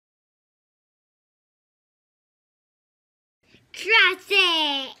Trust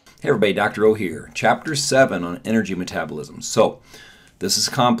it! Hey everybody, Dr. O here. Chapter 7 on energy metabolism. So, this is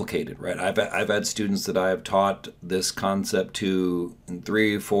complicated, right? I've had students that I have taught this concept to in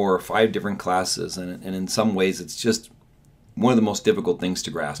 3, 4, 5 different classes, and in some ways it's just one of the most difficult things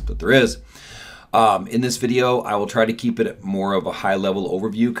to grasp that there is. In this video, I will try to keep it at more of a high-level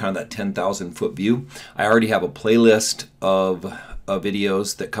overview, kind of that 10,000-foot view. I already have a playlist of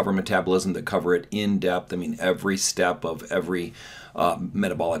videos that cover metabolism, that cover it in depth. I mean, every step of every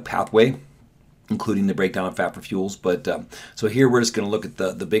metabolic pathway, including the breakdown of fat for fuels. But so here we're just going to look at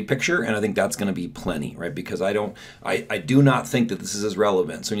the big picture, and I think that's going to be plenty, right? Because I do not think that this is as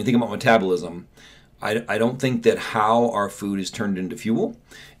relevant. So when you think about metabolism, I don't think that how our food is turned into fuel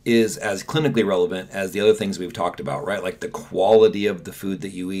is as clinically relevant as the other things we've talked about, right? Like the quality of the food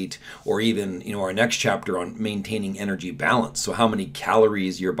that you eat, or even, our next chapter on maintaining energy balance. So how many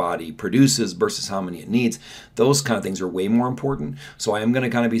calories your body produces versus how many it needs. Those kind of things are way more important. So I am going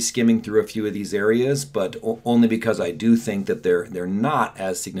to kind of be skimming through a few of these areas, but only because I do think that they're not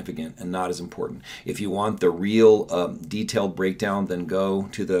as significant and not as important. If you want the real detailed breakdown, then go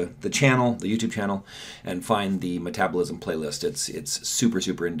to the channel, the YouTube channel, and find the metabolism playlist. It's super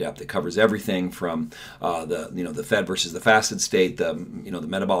in depth. It covers everything from the fed versus the fasted state, the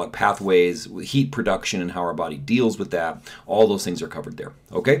metabolic pathways, heat production, and how our body deals with that. All those things are covered there.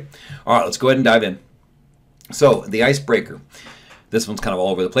 Okay, all right. Let's go ahead and dive in. So the icebreaker. This one's kind of all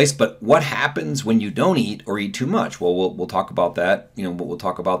over the place, but what happens when you don't eat or eat too much? Well, we'll talk about that. We'll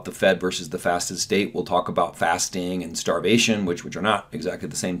talk about the fed versus the fasted state. We'll talk about fasting and starvation, which are not exactly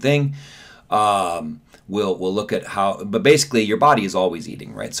the same thing. We'll look at how, but basically your body is always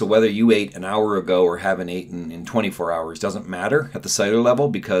eating, right? So whether you ate an hour ago or haven't eaten in 24 hours doesn't matter at the cellular level,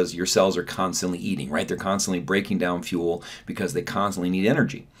 because your cells are constantly eating, right? They're constantly breaking down fuel because they constantly need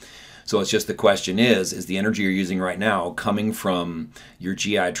energy. So it's just the question is the energy you're using right now coming from your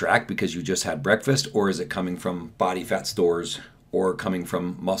GI tract because you just had breakfast, or is it coming from body fat stores, or coming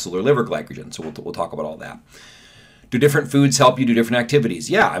from muscle or liver glycogen? So we'll talk about all that. Do different foods help you do different activities?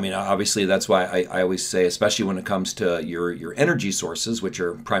 Yeah, I mean, obviously that's why I always say, especially when it comes to your energy sources, which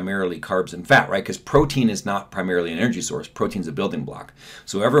are primarily carbs and fat, right? Because protein is not primarily an energy source. Protein's a building block.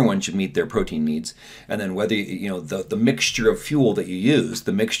 So everyone should meet their protein needs. And then whether, the mixture of fuel that you use,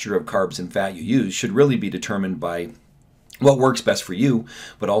 the mixture of carbs and fat you use should really be determined by what works best for you,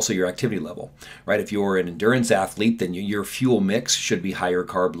 but also your activity level, right? If you're an endurance athlete, then your fuel mix should be higher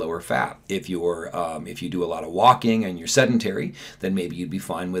carb, lower fat. If you do a lot of walking and you're sedentary, then maybe you'd be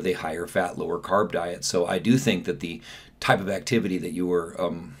fine with a higher fat, lower carb diet. So I do think that the type of activity that you were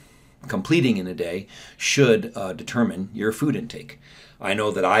completing in a day should determine your food intake. I know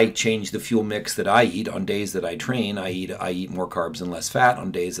that I change the fuel mix that I eat. On days that I train, I eat more carbs and less fat.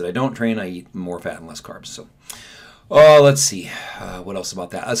 On days that I don't train, I eat more fat and less carbs. So. Oh, let's see. What else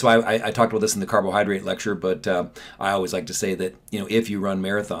about that? So I talked about this in the carbohydrate lecture, but I always like to say that, if you run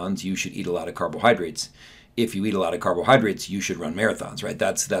marathons, you should eat a lot of carbohydrates. If you eat a lot of carbohydrates, you should run marathons, right?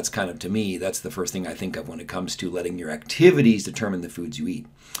 That's kind of, to me, that's the first thing I think of when it comes to letting your activities determine the foods you eat.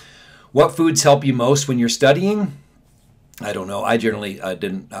 What foods help you most when you're studying? I don't know. I generally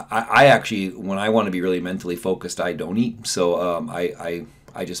didn't. I actually, when I want to be really mentally focused, I don't eat. So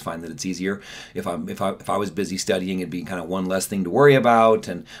I just find that it's easier. If I was busy studying, it'd be kind of one less thing to worry about.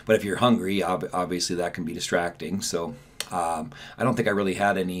 But if you're hungry, obviously that can be distracting. So I don't think I really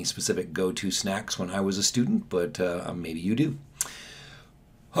had any specific go-to snacks when I was a student, but maybe you do.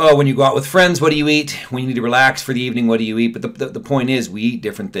 When you go out with friends, what do you eat? When you need to relax for the evening, what do you eat? But the point is, we eat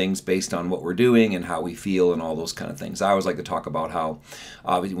different things based on what we're doing and how we feel and all those kind of things. I always like to talk about how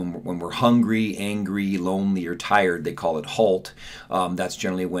when we're hungry, angry, lonely, or tired, they call it halt. That's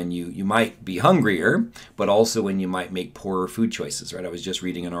generally when you might be hungrier, but also when you might make poorer food choices, right? I was just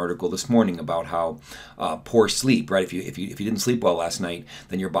reading an article this morning about how poor sleep, right? If you didn't sleep well last night,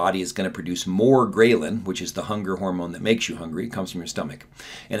 then your body is going to produce more ghrelin, which is the hunger hormone that makes you hungry. It comes from your stomach.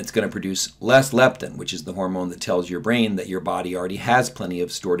 And it's going to produce less leptin, which is the hormone that tells your brain that your body already has plenty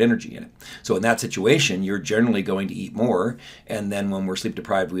of stored energy in it. So in that situation, you're generally going to eat more. And then when we're sleep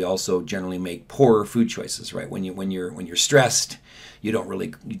deprived, we also generally make poorer food choices, right? When you're stressed, you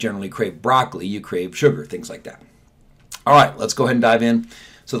generally crave broccoli, you crave sugar, things like that. All right, let's go ahead and dive in.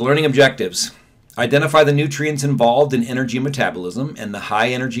 So the learning objectives. Identify the nutrients involved in energy metabolism and the high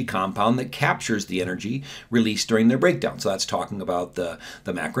energy compound that captures the energy released during their breakdown. So that's talking about the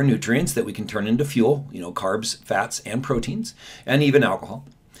macronutrients that we can turn into fuel, carbs, fats, and proteins, and even alcohol.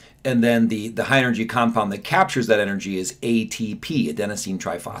 And then the high energy compound that captures that energy is ATP, adenosine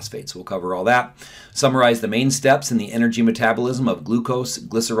triphosphate. So we'll cover all that. Summarize the main steps in the energy metabolism of glucose,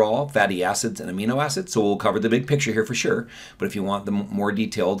 glycerol, fatty acids, and amino acids. So we'll cover the big picture here for sure. But if you want them more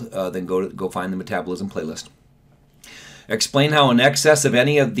detailed, then go find the metabolism playlist. Explain how an excess of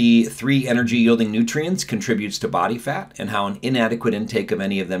any of the 3 energy-yielding nutrients contributes to body fat, and how an inadequate intake of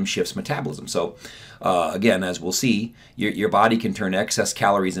any of them shifts metabolism. So, again, as we'll see, your body can turn excess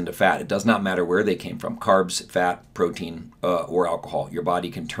calories into fat. It does not matter where they came from, carbs, fat, protein, or alcohol. Your body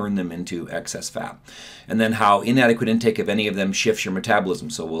can turn them into excess fat. And then how inadequate intake of any of them shifts your metabolism.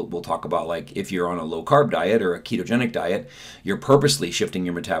 So we'll talk about, like, if you're on a low-carb diet or a ketogenic diet, you're purposely shifting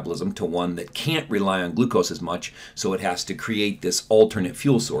your metabolism to one that can't rely on glucose as much, so it has to create this alternate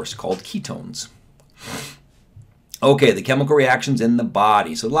fuel source called ketones. Okay, the chemical reactions in the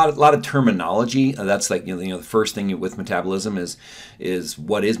body. So a lot of terminology. That's like the first thing with metabolism is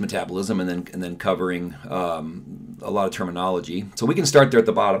what is metabolism, and then covering a lot of terminology. So we can start there at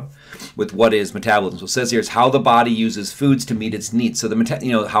the bottom with what is metabolism. So it says here is how the body uses foods to meet its needs.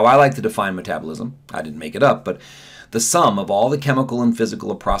 So how I like to define metabolism. I didn't make it up, but the sum of all the chemical and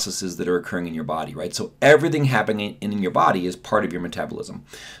physical processes that are occurring in your body, right? So everything happening in your body is part of your metabolism.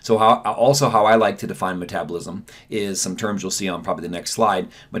 So how I like to define metabolism is some terms you'll see on probably the next slide.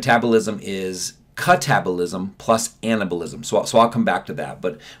 Metabolism is catabolism plus anabolism. So I'll come back to that.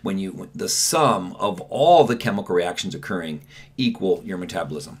 But the sum of all the chemical reactions occurring equal your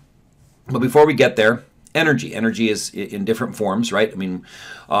metabolism. But before we get there, energy. Energy is in different forms, right? I mean,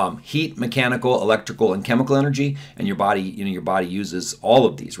 heat, mechanical, electrical, and chemical energy, and your body uses all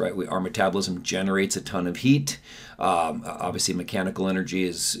of these, right? Our metabolism generates a ton of heat. Obviously, mechanical energy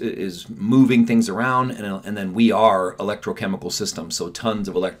is moving things around, and then we are electrochemical systems, so tons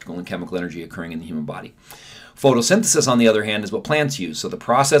of electrical and chemical energy occurring in the human body. Photosynthesis, on the other hand, is what plants use. So the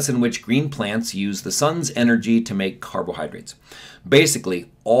process in which green plants use the sun's energy to make carbohydrates. Basically,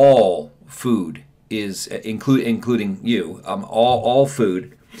 all food is including you. All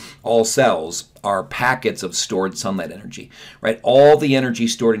food, all cells are packets of stored sunlight energy, right? All the energy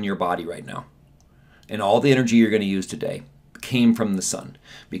stored in your body right now, and all the energy you're going to use today, came from the sun,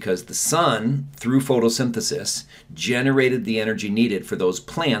 because the sun, through photosynthesis, generated the energy needed for those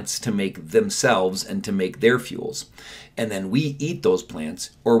plants to make themselves and to make their fuels. And then we eat those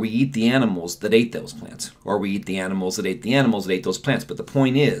plants, or we eat the animals that ate those plants, or we eat the animals that ate the animals that ate those plants. But the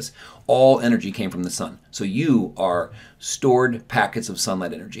point is, all energy came from the sun. So you are stored packets of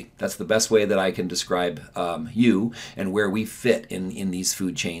sunlight energy. That's the best way that I can describe you and where we fit in these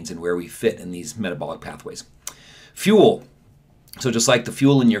food chains and where we fit in these metabolic pathways. Fuel. So just like the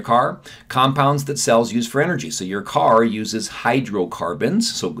fuel in your car, compounds that cells use for energy. So your car uses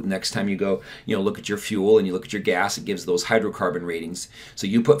hydrocarbons. So next time you go, look at your fuel and you look at your gas, it gives those hydrocarbon ratings. So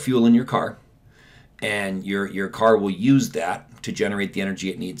you put fuel in your car, and your car will use that to generate the energy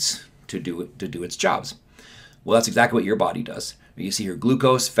it needs to do its jobs. Well, that's exactly what your body does. You see here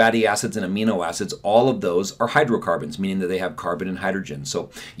glucose, fatty acids, and amino acids. All of those are hydrocarbons, meaning that they have carbon and hydrogen. So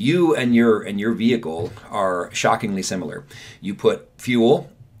you and your vehicle are shockingly similar. You put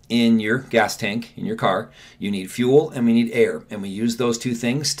fuel in your gas tank in your car. You need fuel and we need air, and we use those two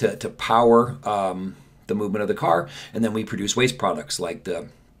things to power the movement of the car, and then we produce waste products like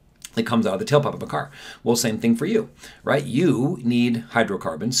that comes out of the tailpipe of a car. Well, same thing for you, right? You need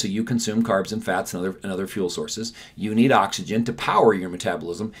hydrocarbons, so you consume carbs and fats and other fuel sources. You need oxygen to power your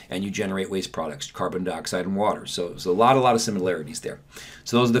metabolism, and you generate waste products, carbon dioxide and water. So a lot of similarities there.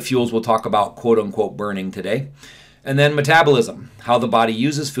 So those are the fuels we'll talk about, quote unquote, burning today. And then metabolism, how the body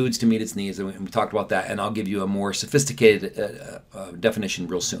uses foods to meet its needs. And we talked about that, and I'll give you a more sophisticated definition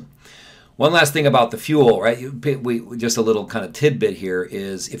real soon. One last thing about the fuel, right? Just a little kind of tidbit here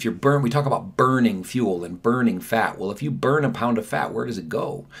is if we talk about burning fuel and burning fat. Well, if you burn a pound of fat, where does it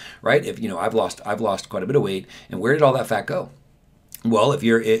go, right? If I've lost quite a bit of weight, and where did all that fat go? Well, if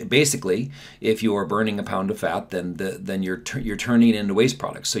you are burning a pound of fat, then you're turning it into waste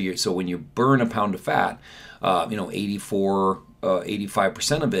products. So when you burn a pound of fat,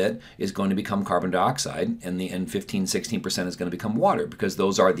 85% of it is going to become carbon dioxide, and 15-16% is going to become water, because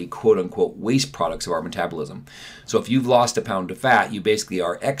those are the quote-unquote waste products of our metabolism. So if you've lost a pound of fat, you basically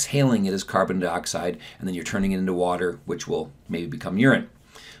are exhaling it as carbon dioxide, and then you're turning it into water, which will maybe become urine.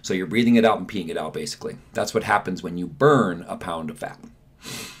 So you're breathing it out and peeing it out, basically. That's what happens when you burn a pound of fat.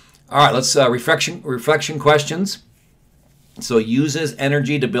 All right, let's reflection questions. So uses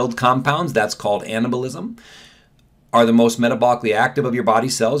energy to build compounds. That's called anabolism. are the most metabolically active of your body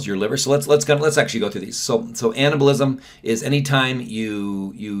cells your liver. So let's actually go through these. So anabolism is anytime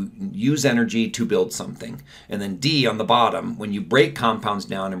you use energy to build something. And then D on the bottom, when you break compounds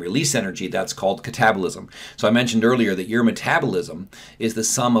down and release energy, that's called catabolism. So I mentioned earlier that your metabolism is the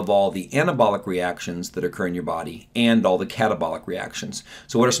sum of all the anabolic reactions that occur in your body and all the catabolic reactions.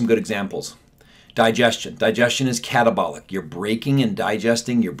 So what are some good examples? Digestion. Digestion is catabolic. You're breaking and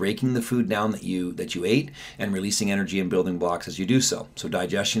digesting, you're breaking the food down that you ate and releasing energy and building blocks as you do so. So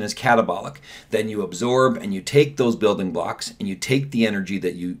digestion is catabolic. Then you absorb and you take those building blocks and you take the energy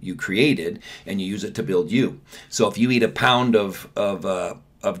that you created and you use it to build you. So if you eat a pound of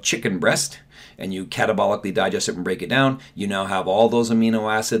chicken breast and you catabolically digest it and break it down, you now have all those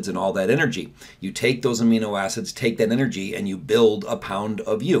amino acids and all that energy. You take those amino acids, take that energy, and you build a pound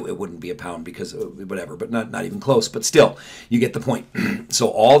of you. It wouldn't be a pound because whatever, but not even close. But still, you get the point. So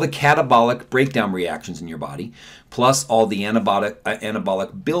all the catabolic breakdown reactions in your body, plus all the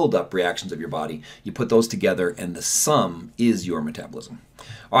anabolic buildup reactions of your body, you put those together, and the sum is your metabolism.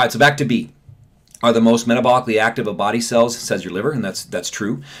 All right, so back to B. Are the most metabolically active of body cells, says your liver, and that's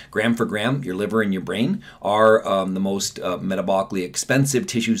true. Gram for gram, your liver and your brain are the most metabolically expensive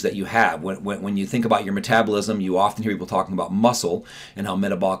tissues that you have. When you think about your metabolism, you often hear people talking about muscle and how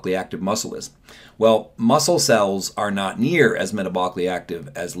metabolically active muscle is. Well, muscle cells are not near as metabolically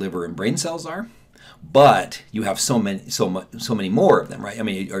active as liver and brain cells are, but you have so many more of them, right? I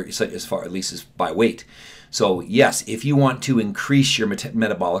mean, or as far at least as by weight. So yes, if you want to increase your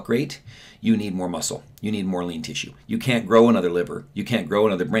metabolic rate, you need more muscle. You need more lean tissue. You can't grow another liver. You can't grow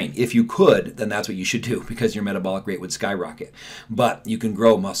another brain. If you could, then that's what you should do because your metabolic rate would skyrocket. But you can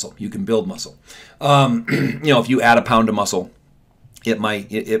grow muscle. You can build muscle. If you add a pound of muscle, it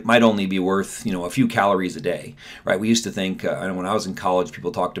might only be worth a few calories a day, right? We used to think when I was in college,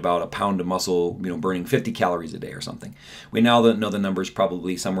 people talked about a pound of muscle, burning 50 calories a day or something. We now know the number is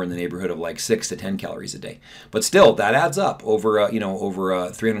probably somewhere in the neighborhood of like 6 to 10 calories a day. But still, that adds up over a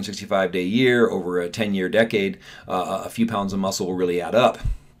 365-day year, over a 10-year decade. A few pounds of muscle will really add up.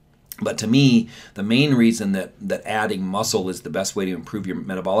 But to me, the main reason that adding muscle is the best way to improve your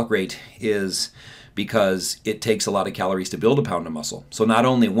metabolic rate is because it takes a lot of calories to build a pound of muscle. So not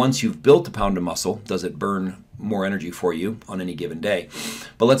only once you've built a pound of muscle does it burn more energy for you on any given day,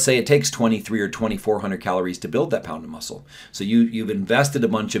 but let's say it takes 23 or 2,400 calories to build that pound of muscle. So you've invested a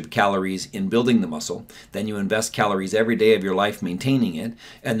bunch of calories in building the muscle, then you invest calories every day of your life maintaining it,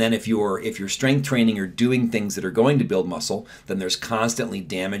 and then if you're strength training or doing things that are going to build muscle, then there's constantly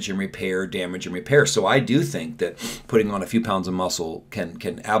damage and repair. So I do think that putting on a few pounds of muscle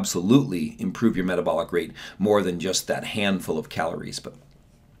can absolutely improve your metabolic rate more than just that handful of calories.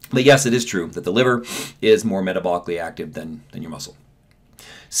 But yes, it is true that the liver is more metabolically active than your muscle.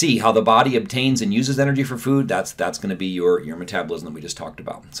 C, how the body obtains and uses energy for food, that's going to be your metabolism that we just talked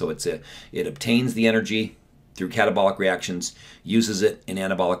about. So it obtains the energy through catabolic reactions, uses it in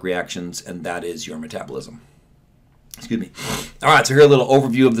anabolic reactions, and that is your metabolism. Excuse me. All right, so here's a little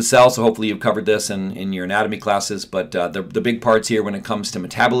overview of the cell. So hopefully you've covered this in your anatomy classes. But the big parts here when it comes to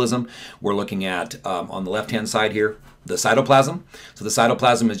metabolism, we're looking at, on the left-hand side here, the cytoplasm. So the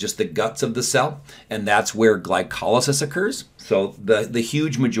cytoplasm is just the guts of the cell, and that's where glycolysis occurs. So the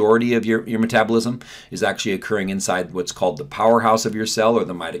huge majority of your metabolism is actually occurring inside what's called the powerhouse of your cell, or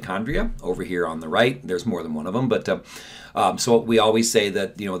the mitochondria. Over here on the right, there's more than one of them, but so we always say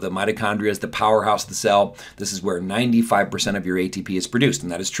that the mitochondria is the powerhouse of the cell. This is where 95% of your ATP is produced,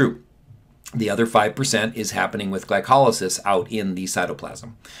 and that is true. The other 5% is happening with glycolysis out in the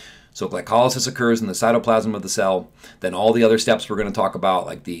cytoplasm. So glycolysis occurs in the cytoplasm of the cell. Then all the other steps we're going to talk about,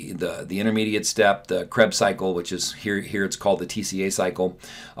 like the intermediate step, the Krebs cycle, which is here it's called the TCA cycle.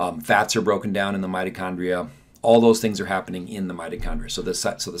 Fats are broken down in the mitochondria. All those things are happening in the mitochondria. So the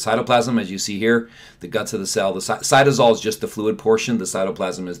cytoplasm, as you see here, the guts of the cell. The cytosol is just the fluid portion. The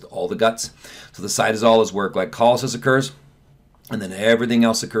cytoplasm is all the guts. So the cytosol is where glycolysis occurs, and then everything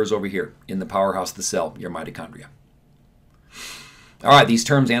else occurs over here in the powerhouse of the cell, your mitochondria. All right, these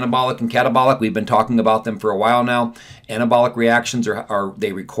terms anabolic and catabolic, we've been talking about them for a while now. Anabolic reactions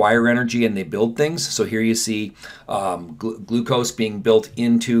they require energy and they build things. So here you see glucose being built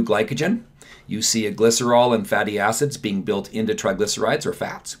into glycogen. You see a glycerol and fatty acids being built into triglycerides or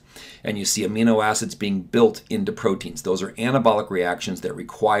fats. And you see amino acids being built into proteins. Those are anabolic reactions that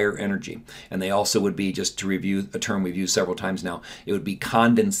require energy. And they also would be, just to review a term we've used several times now, it would be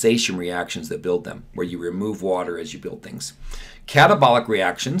condensation reactions that build them, where you remove water as you build things. Catabolic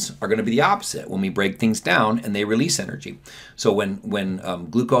reactions are going to be the opposite, when we break things down and they release energy. So when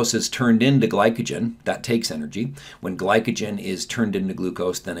glucose is turned into glycogen, that takes energy. When glycogen is turned into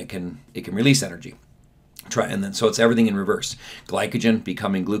glucose, then it can release energy. And then, so it's everything in reverse. Glycogen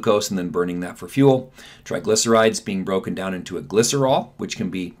becoming glucose and then burning that for fuel. Triglycerides being broken down into a glycerol, which can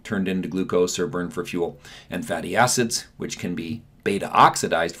be turned into glucose or burned for fuel. And fatty acids, which can be beta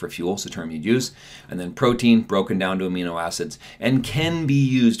oxidized for fuel, is the term you'd use. And then protein broken down to amino acids and can be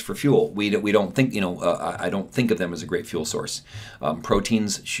used for fuel. We don't think, I don't think of them as a great fuel source.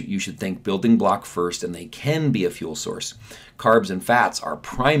 Proteins, you should think building block first, and they can be a fuel source. Carbs and fats are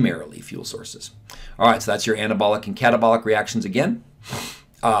primarily fuel sources. All right, so that's your anabolic and catabolic reactions again.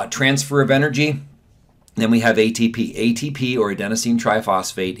 Transfer of energy. Then we have ATP. ATP, or adenosine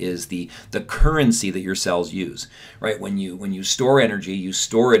triphosphate, is the currency that your cells use, right? When you store energy, you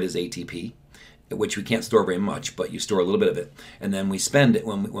store it as ATP, which we can't store very much, but you store a little bit of it. And then we spend it.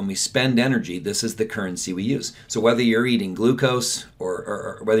 When we spend energy, this is the currency we use. So whether you're eating glucose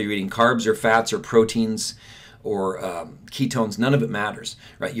or whether you're eating carbs or fats or proteins or ketones, none of it matters,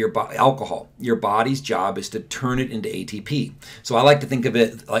 right? Alcohol, your body's job is to turn it into ATP. So I like to think of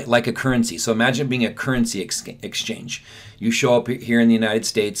it like a currency. So imagine being a currency exchange. You show up here in the United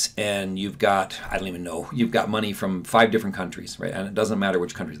States and you've got, I don't even know, you've got money from 5 different countries, right? And it doesn't matter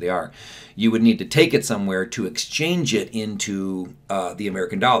which countries they are. You would need to take it somewhere to exchange it into the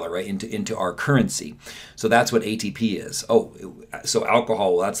American dollar, right? Into our currency. So that's what ATP is. Oh, so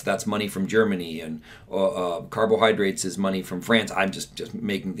alcohol, that's money from Germany, and carbohydrates is money from France. I'm just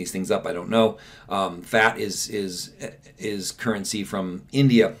making these things up. I don't know. Fat is currency from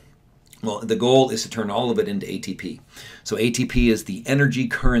India. Well, the goal is to turn all of it into ATP. So ATP is the energy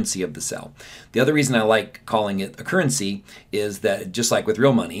currency of the cell. The other reason I like calling it a currency is that, just like with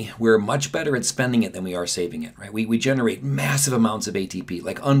real money, we're much better at spending it than we are saving it, right? We generate massive amounts of ATP,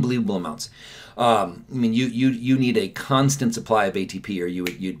 like unbelievable amounts. I mean, you need a constant supply of ATP or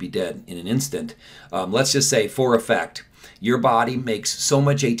you'd be dead in an instant. Let's just say, for a fact, your body makes so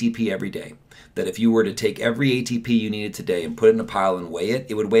much ATP every day that if you were to take every ATP you needed today and put it in a pile and weigh it,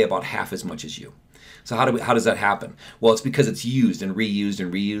 it would weigh about half as much as you. So how does that happen? Well, it's because it's used and reused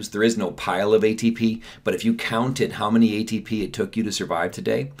and reused. There is no pile of ATP, but if you counted how many ATP it took you to survive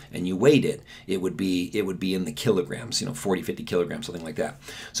today and you weighed it, it would be in the kilograms, 40, 50 kilograms, something like that.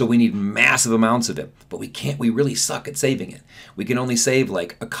 So we need massive amounts of it, but we really suck at saving it. We can only save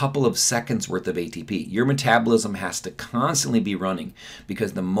like a couple of seconds worth of ATP. Your metabolism has to constantly be running,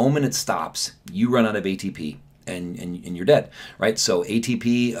 because the moment it stops, you run out of ATP. And you're dead, right? So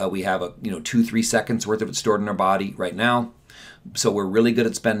ATP, we have 2-3 seconds worth of it stored in our body right now. So we're really good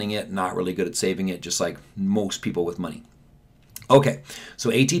at spending it, not really good at saving it, just like most people with money. Okay, so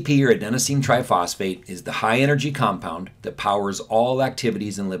ATP, or adenosine triphosphate, is the high energy compound that powers all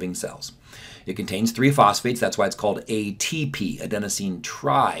activities in living cells. It contains 3 phosphates. That's why it's called ATP, adenosine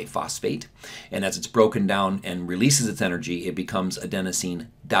triphosphate. And as it's broken down and releases its energy, it becomes adenosine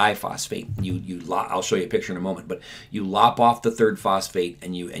diphosphate. I'll show you a picture in a moment, but you lop off the 3rd phosphate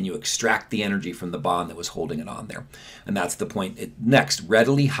and you extract the energy from the bond that was holding it on there. And that's the point. Next,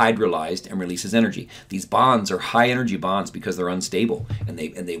 readily hydrolyzed and releases energy. These bonds are high energy bonds because they're unstable, and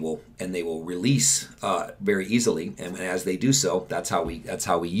they will release very easily. And as they do so, that's how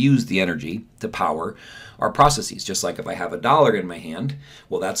we use the energy to power our processes. Just like if I have $1 in my hand,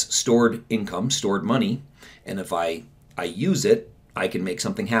 well, that's stored income, stored money, and if I use it, I can make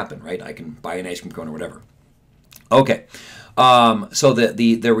something happen, right? I can buy an ice cream cone or whatever. Okay, so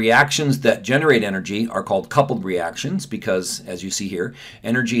the reactions that generate energy are called coupled reactions because, as you see here,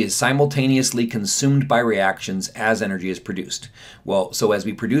 energy is simultaneously consumed by reactions as energy is produced. Well, so as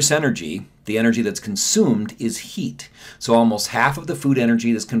we produce energy, the energy that's consumed is heat. So almost half of the food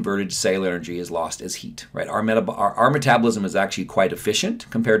energy that's converted to cellular energy is lost as heat, right? Our metabolism is actually quite efficient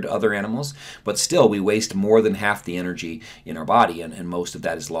compared to other animals, but still we waste more than half the energy in our body, and most of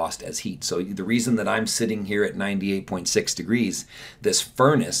that is lost as heat. So the reason that I'm sitting here at 98.6 degrees, this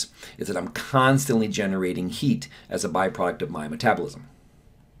furnace, is that I'm constantly generating heat as a byproduct of my metabolism.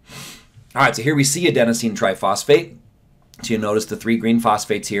 All right, so here we see adenosine triphosphate. So you notice the 3 green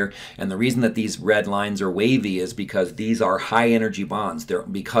phosphates here, and the reason that these red lines are wavy is because these are high energy bonds.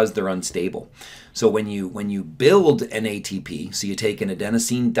 Because they're unstable. So when you build an ATP, so you take an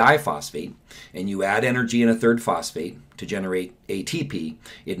adenosine diphosphate and you add energy in a 3rd phosphate to generate ATP,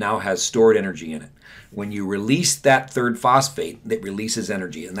 it now has stored energy in it. When you release that 3rd phosphate, it releases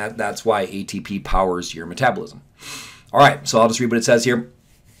energy, and that's why ATP powers your metabolism. All right, so I'll just read what it says here.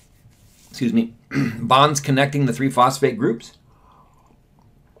 Excuse me. Bonds connecting the 3 phosphate groups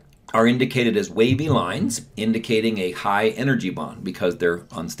are indicated as wavy lines, indicating a high energy bond because they're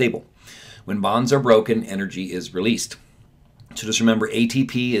unstable. When bonds are broken, energy is released. So just remember,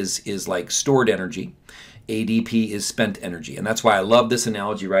 ATP is like stored energy, ADP is spent energy. And that's why I love this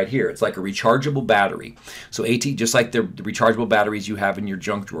analogy right here. It's like a rechargeable battery. So just like the rechargeable batteries you have in your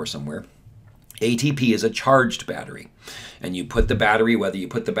junk drawer somewhere, ATP is a charged battery. And you put the battery, whether you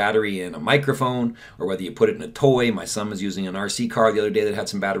put the battery in a microphone or whether you put it in a toy. My son was using an RC car the other day that had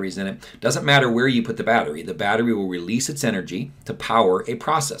some batteries in it. Doesn't matter where you put the battery will release its energy to power a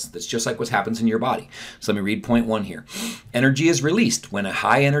process. That's just like what happens in your body. So let me read point 1 here. Energy is released when a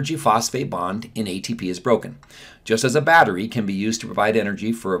high energy phosphate bond in ATP is broken. Just as a battery can be used to provide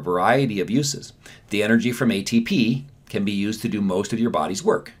energy for a variety of uses, the energy from ATP can be used to do most of your body's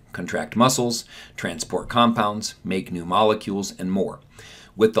work. Contract muscles, transport compounds, make new molecules, and more.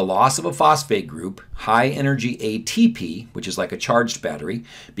 With the loss of a phosphate group, high energy ATP, which is like a charged battery,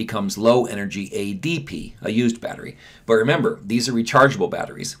 becomes low energy ADP, a used battery. But remember, these are rechargeable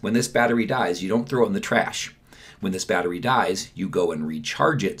batteries. When this battery dies, you don't throw it in the trash. When this battery dies, you go and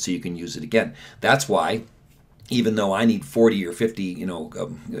recharge it so you can use it again. That's why, even though I need 40 or 50,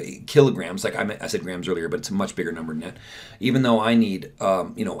 kilograms, like I said grams earlier, but it's a much bigger number than that. Even though I need,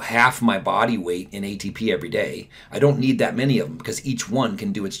 half my body weight in ATP every day, I don't need that many of them because each one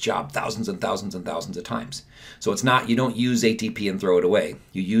can do its job thousands and thousands and thousands of times. So it's not, you don't use ATP and throw it away.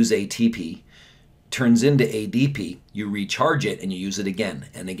 You use ATP, turns into ADP, you recharge it, and you use it again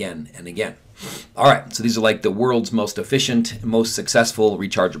and again and again. All right, so these are like the world's most efficient, most successful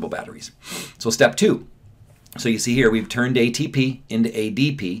rechargeable batteries. So step 2. So you see here, we've turned ATP into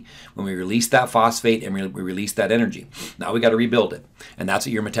ADP when we release that phosphate and we release that energy. Now we got to rebuild it. And that's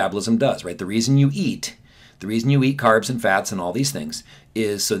what your metabolism does, right? The reason you eat carbs and fats and all these things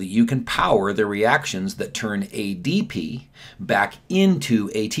is so that you can power the reactions that turn ADP back into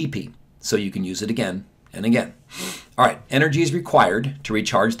ATP. So you can use it again and again. All right, energy is required to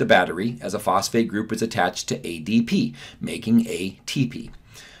recharge the battery as a phosphate group is attached to ADP, making ATP.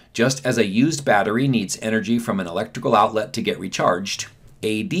 Just as a used battery needs energy from an electrical outlet to get recharged,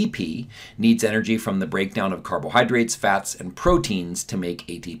 ADP needs energy from the breakdown of carbohydrates, fats, and proteins to make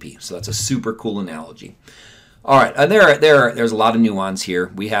ATP. So that's a super cool analogy. All right, and there's a lot of nuance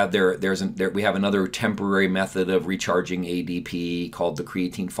here. We have we have another temporary method of recharging ADP called the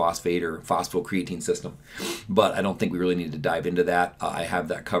creatine phosphate or phosphocreatine system, but I don't think we really need to dive into that. I have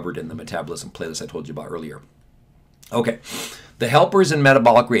that covered in the metabolism playlist I told you about earlier. Okay, the helpers in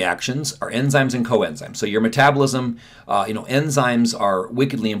metabolic reactions are enzymes and coenzymes. So your metabolism, enzymes are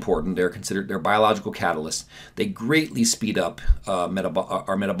wickedly important. They're biological catalysts. They greatly speed up our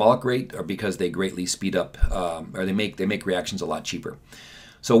metabolic rate, or because they greatly speed up, or they make reactions a lot cheaper.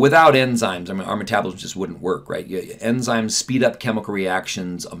 So without enzymes, our metabolism just wouldn't work, right? Enzymes speed up chemical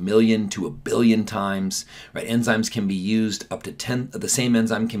reactions 1 million to 1 billion times, right? Enzymes can be used up to the same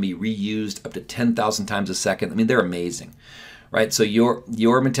enzyme can be reused up to 10,000 times a second. I mean, they're amazing, right? So your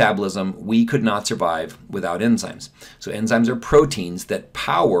metabolism, we could not survive without enzymes. So enzymes are proteins that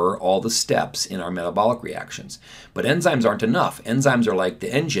power all the steps in our metabolic reactions. But enzymes aren't enough. Enzymes are like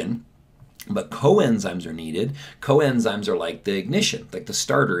the engine, but coenzymes are needed. Coenzymes are like the ignition, like the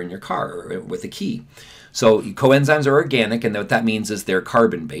starter in your car with a key. So coenzymes are organic, and what that means is they're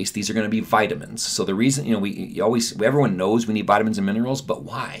carbon-based. These are going to be vitamins. So the reason, everyone knows we need vitamins and minerals, but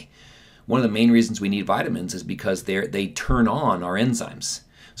why? One of the main reasons we need vitamins is because they turn on our enzymes.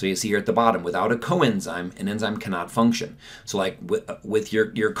 So you see here at the bottom, without a coenzyme, an enzyme cannot function. So like with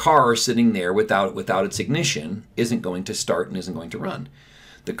your car sitting there without its ignition, isn't going to start and isn't going to run.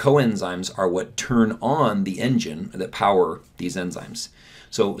 The coenzymes are what turn on the engine that power these enzymes.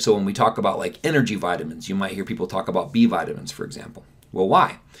 So when we talk about like energy vitamins, you might hear people talk about B vitamins, for example. Well,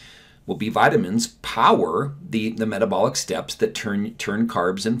 why? Well, B vitamins power the metabolic steps that turn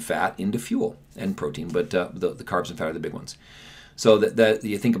carbs and fat into fuel and protein, but the carbs and fat are the big ones. So that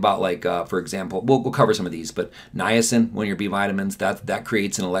you think about, like, for example, we'll cover some of these, but niacin, one of your B vitamins, that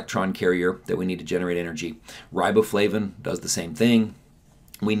creates an electron carrier that we need to generate energy. Riboflavin does the same thing.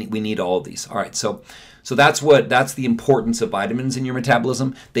 We need all of these. All right, so that's the importance of vitamins in your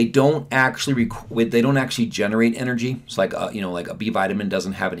metabolism. They don't actually generate energy. It's like like a B vitamin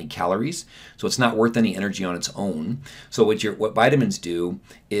doesn't have any calories, so it's not worth any energy on its own. So what vitamins do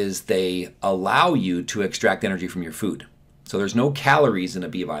is they allow you to extract energy from your food. So there's no calories in a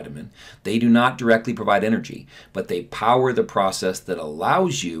B vitamin. They do not directly provide energy, but they power the process that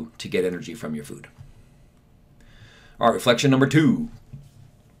allows you to get energy from your food. All right, reflection number 2.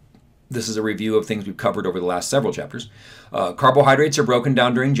 This is a review of things we've covered over the last several chapters. Carbohydrates are broken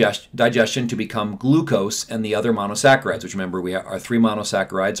down during digestion to become glucose and the other monosaccharides, which, remember, our 3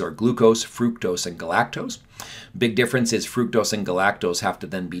 monosaccharides are glucose, fructose, and galactose. Big difference is fructose and galactose have to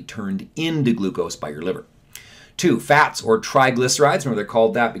then be turned into glucose by your liver. 2, fats or triglycerides. Remember, they're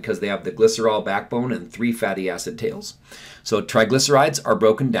called that because they have the glycerol backbone and 3 fatty acid tails. So triglycerides are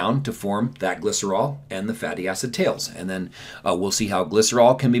broken down to form that glycerol and the fatty acid tails. And then we'll see how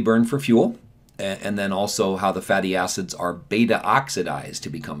glycerol can be burned for fuel, and then also how the fatty acids are beta oxidized to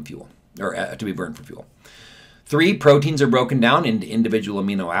become fuel, or to be burned for fuel. 3, proteins are broken down into individual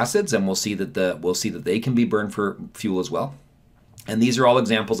amino acids, and we'll see that they can be burned for fuel as well. And these are all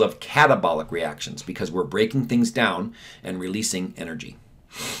examples of catabolic reactions because we're breaking things down and releasing energy.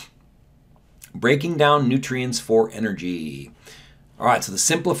 Breaking down nutrients for energy. All right, so the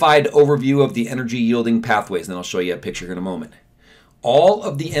simplified overview of the energy yielding pathways, and then I'll show you a picture here in a moment. All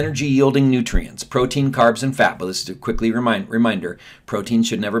of the energy yielding nutrients, protein, carbs, and fat, but this is a quickly reminder, protein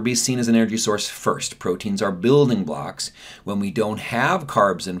should never be seen as an energy source first. Proteins are building blocks. When we don't have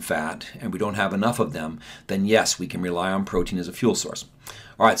carbs and fat, and we don't have enough of them, then yes, we can rely on protein as a fuel source.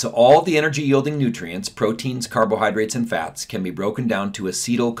 All right, so all the energy yielding nutrients, proteins, carbohydrates, and fats can be broken down to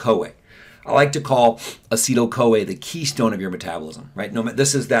acetyl-CoA. I like to call acetyl-CoA the keystone of your metabolism, right? No,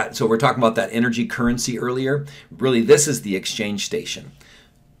 this is that. So we're talking about that energy currency earlier. Really, this is the exchange station.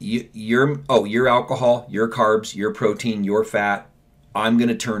 Your alcohol, your carbs, your protein, your fat. I'm going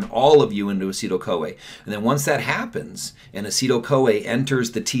to turn all of you into acetyl-CoA. And then once that happens, and acetyl-CoA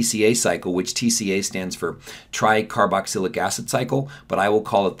enters the TCA cycle, which TCA stands for tricarboxylic acid cycle, but I will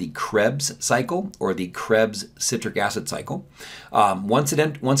call it the Krebs cycle or the Krebs citric acid cycle. Once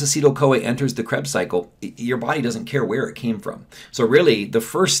acetyl-CoA enters the Krebs cycle, your body doesn't care where it came from. So really, the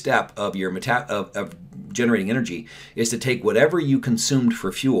first step of your of generating energy is to take whatever you consumed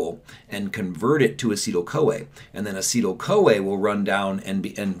for fuel and convert it to acetyl-CoA, and then acetyl-CoA will run down and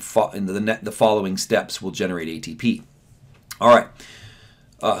the following steps will generate ATP. All right.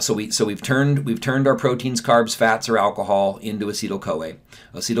 So we've turned our proteins, carbs, fats, or alcohol into acetyl-CoA.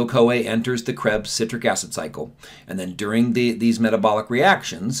 Acetyl-CoA enters the Krebs citric acid cycle, and then during these metabolic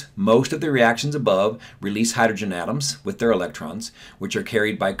reactions, most of the reactions above release hydrogen atoms with their electrons, which are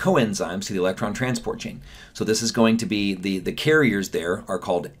carried by coenzymes to the electron transport chain. So this is going to be the carriers there are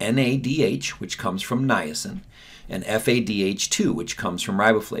called NADH, which comes from niacin, and FADH2, which comes from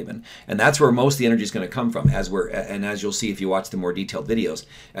riboflavin. And that's where most of the energy is going to come from, as you'll see if you watch the more detailed videos.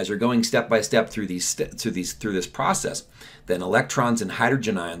 As we're going step by step through this process, then electrons and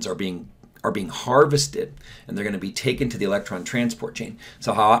hydrogen ions are being harvested, and they're going to be taken to the electron transport chain.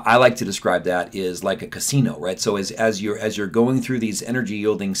 So how I like to describe that is like a casino, right? So as you're going through these energy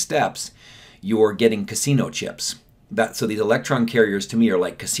yielding steps, you're getting casino chips. So these electron carriers to me are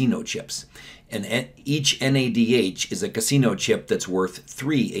like casino chips. And each NADH is a casino chip that's worth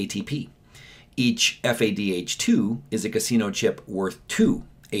 3 ATP. Each FADH2 is a casino chip worth 2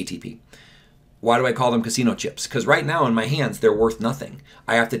 ATP. Why do I call them casino chips? Because right now in my hands, they're worth nothing.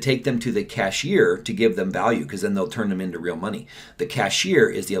 I have to take them to the cashier to give them value, because then they'll turn them into real money. The cashier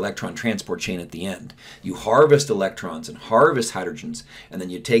is the electron transport chain at the end. You harvest electrons and harvest hydrogens, and then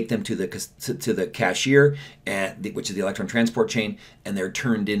you take them to the cashier, which is the electron transport chain, and they're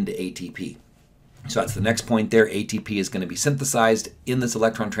turned into ATP. So that's the next point there. ATP is going to be synthesized in this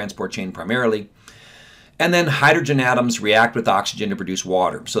electron transport chain primarily. And then hydrogen atoms react with oxygen to produce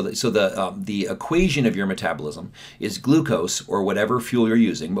water. So the equation of your metabolism is glucose, or whatever fuel you're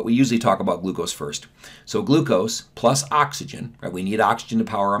using, but we usually talk about glucose first. So glucose plus oxygen, right? We need oxygen to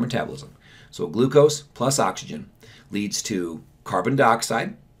power our metabolism. So glucose plus oxygen leads to carbon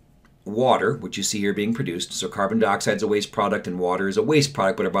dioxide, water, which you see here being produced. So carbon dioxide is a waste product and water is a waste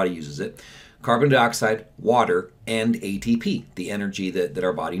product, but our body uses it. Carbon dioxide, water, and ATP, the energy that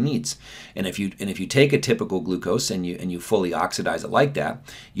our body needs. And if you take a typical glucose and you fully oxidize it like that,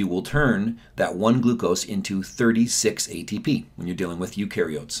 you will turn that one glucose into 36 ATP when you're dealing with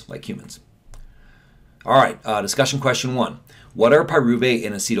eukaryotes like humans. All right, discussion question 1. What are pyruvate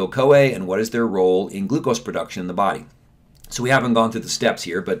and acetyl-CoA, and what is their role in glucose production in the body? So we haven't gone through the steps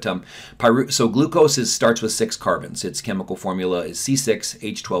here, but so glucose starts with 6 carbons. Its chemical formula is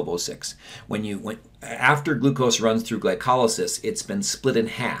C6H12O6. After glucose runs through glycolysis, it's been split in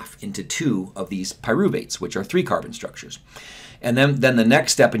half into 2 of these pyruvates, which are 3 carbon structures. And then the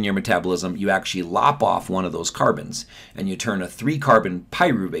next step in your metabolism, you actually lop off one of those carbons, and you turn a 3-carbon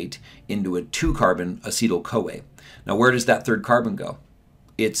pyruvate into a 2-carbon acetyl-CoA. Now, where does that 3rd carbon go?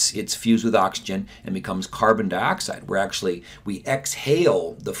 It's fused with oxygen and becomes carbon dioxide. We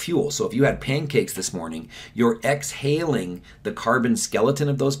exhale the fuel. So if you had pancakes this morning, you're exhaling the carbon skeleton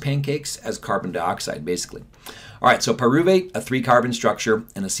of those pancakes as carbon dioxide, basically. All right, so pyruvate, a 3-carbon structure,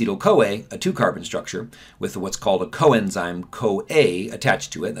 and acetyl-CoA, a 2-carbon structure, with what's called a coenzyme CoA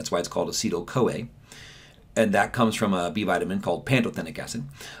attached to it. That's why it's called acetyl-CoA. and that comes from a B vitamin called pantothenic acid,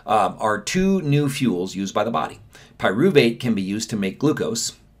 are two new fuels used by the body. Pyruvate can be used to make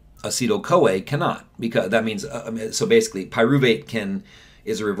glucose. Acetyl-CoA cannot, because that means, so basically pyruvate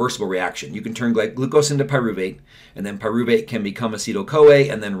is a reversible reaction. You can turn glucose into pyruvate, and then pyruvate can become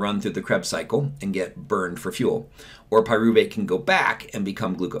acetyl-CoA and then run through the Krebs cycle and get burned for fuel. Or pyruvate can go back and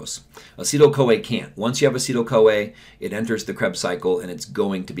become glucose. Acetyl-CoA can't. Once you have acetyl-CoA, it enters the Krebs cycle and it's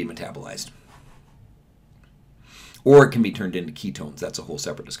going to be metabolized. Or it can be turned into ketones. That's a whole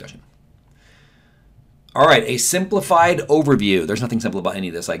separate discussion. All right, a simplified overview. There's nothing simple about any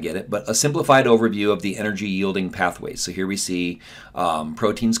of this, I get it, but a simplified overview of the energy yielding pathways. So here we see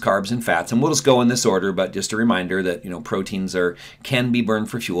proteins, carbs, and fats, and we'll just go in this order, but just a reminder that proteins can be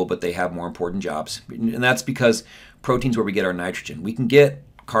burned for fuel, but they have more important jobs. And that's because proteins where we get our nitrogen. We can get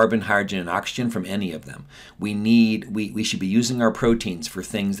carbon, hydrogen, and oxygen from any of them. We should be using our proteins for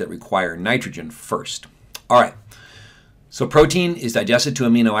things that require nitrogen first. All right. So protein is digested to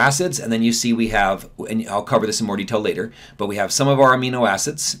amino acids, and then you see we have, and I'll cover this in more detail later, but we have some of our amino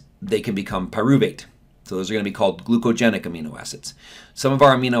acids, they can become pyruvate. So those are going to be called glucogenic amino acids. Some of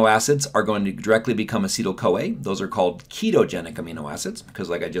our amino acids are going to directly become acetyl-CoA. Those are called ketogenic amino acids because,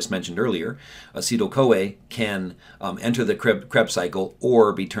 like I just mentioned earlier, acetyl-CoA can enter the Krebs cycle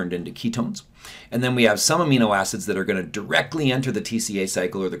or be turned into ketones. And then we have some amino acids that are going to directly enter the TCA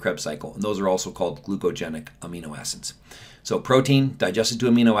cycle or the Krebs cycle, and those are also called glucogenic amino acids. So protein, digested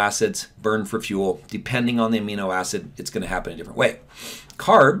to amino acids, burned for fuel. Depending on the amino acid, it's going to happen a different way.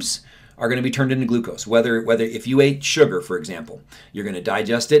 Carbs are going to be turned into glucose. Whether if you ate sugar, for example, you're going to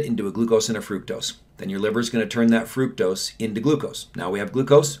digest it into a glucose and a fructose. Then your liver is going to turn that fructose into glucose. Now we have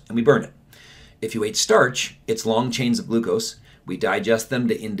glucose and we burn it. If you ate starch, it's long chains of glucose. We digest them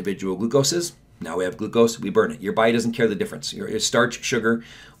to individual glucoses. Now we have glucose, we burn it. Your body doesn't care the difference. Your starch, sugar,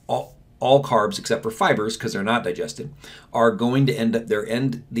 all carbs except for fibers, because they're not digested, are going to end up,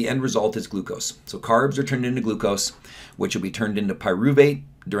 the end result is glucose. So carbs are turned into glucose, which will be turned into pyruvate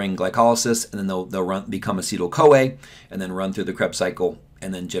during glycolysis, and then they'll become acetyl-CoA, and then run through the Krebs cycle,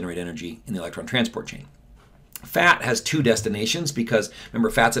 and then generate energy in the electron transport chain. Fat has two destinations because,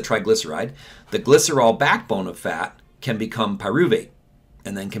 remember, fat's a triglyceride. The glycerol backbone of fat can become pyruvate,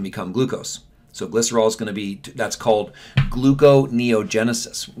 and then can become glucose. So glycerol is going to be, that's called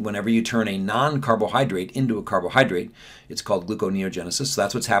gluconeogenesis. Whenever you turn a non-carbohydrate into a carbohydrate, it's called gluconeogenesis. So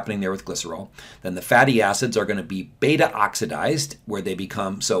that's what's happening there with glycerol. Then the fatty acids are going to be beta oxidized, where they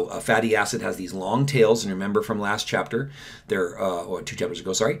become, so a fatty acid has these long tails, and remember from last chapter, or 2 chapters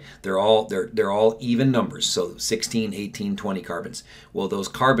ago, sorry, they're all even numbers, so 16, 18, 20 carbons. Well, those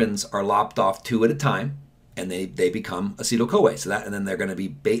carbons are lopped off 2 at a time, and they become acetyl-CoA. So and then they're going to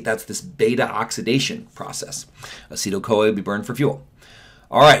be that's this beta oxidation process. Acetyl-CoA will be burned for fuel.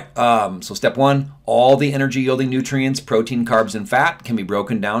 All right, so step 1, all the energy-yielding nutrients, protein, carbs, and fat can be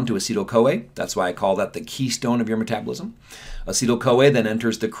broken down to acetyl-CoA. That's why I call that the keystone of your metabolism. Acetyl-CoA then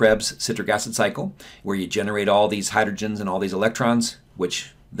enters the Krebs citric acid cycle, where you generate all these hydrogens and all these electrons,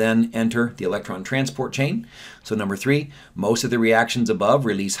 which then enter the electron transport chain. So number 3, most of the reactions above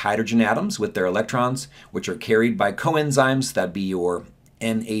release hydrogen atoms with their electrons, which are carried by coenzymes, that'd be your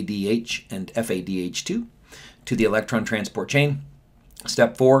NADH and FADH2, to the electron transport chain.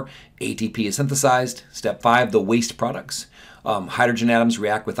 Step 4, ATP is synthesized. Step 5, the waste products. Hydrogen atoms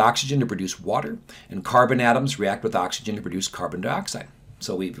react with oxygen to produce water, and carbon atoms react with oxygen to produce carbon dioxide.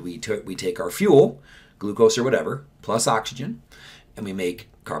 So we take our fuel, glucose or whatever, plus oxygen, and we make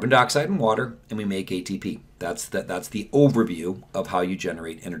carbon dioxide and water, and we make ATP. That's the overview of how you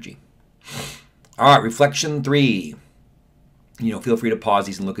generate energy. All right, reflection 3. Feel free to pause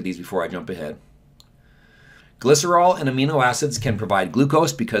these and look at these before I jump ahead. Glycerol and amino acids can provide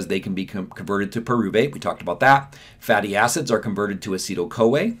glucose because they can be converted to pyruvate. We talked about that. Fatty acids are converted to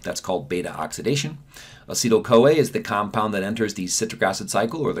acetyl-CoA. That's called beta oxidation. Acetyl-CoA is the compound that enters the citric acid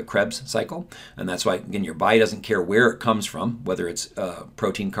cycle or the Krebs cycle. And that's why, again, your body doesn't care where it comes from, whether it's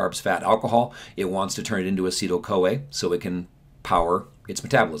protein, carbs, fat, alcohol. It wants to turn it into acetyl-CoA so it can power its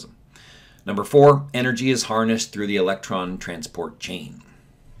metabolism. Number 4, energy is harnessed through the electron transport chain.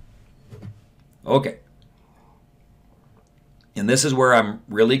 Okay. And this is where I'm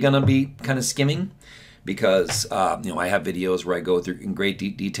really going to be kind of skimming because, I have videos where I go through in great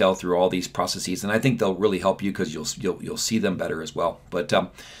detail through all these processes, and I think they'll really help you because you'll see them better as well. But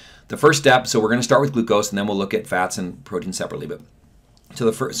the first step, so we're going to start with glucose, and then we'll look at fats and protein separately. But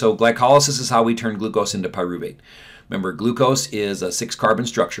so glycolysis is how we turn glucose into pyruvate. Remember, glucose is a 6-carbon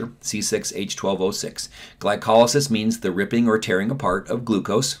structure, C6H12O6. Glycolysis means the ripping or tearing apart of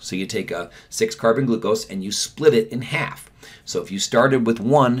glucose. So you take a 6-carbon glucose and you split it in half. So if you started with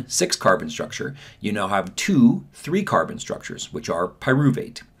one 6-carbon structure, you now have two 3-carbon structures, which are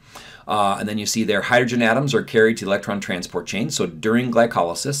pyruvate. And then you see there hydrogen atoms are carried to the electron transport chain. So during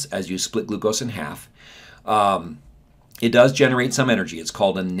glycolysis, as you split glucose in half, it does generate some energy. It's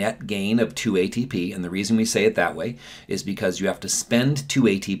called a net gain of 2 ATP, and the reason we say it that way is because you have to spend 2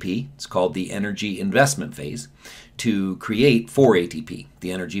 ATP, it's called the energy investment phase, to create 4 ATP,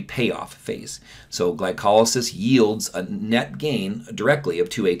 the energy payoff phase. So glycolysis yields a net gain directly of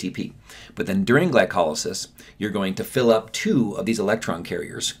 2 ATP. But then during glycolysis, you're going to fill up 2 of these electron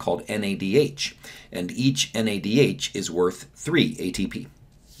carriers called NADH, and each NADH is worth 3 ATP.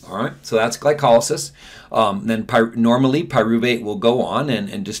 All right, so that's glycolysis. Then normally pyruvate will go on,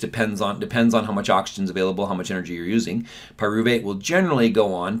 and just depends on how much oxygen is available, how much energy you're using. Pyruvate will generally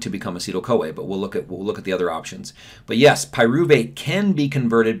go on to become acetyl-CoA, but we'll look at the other options. But yes, pyruvate can be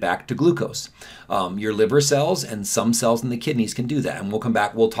converted back to glucose. Your liver cells and some cells in the kidneys can do that, and we'll come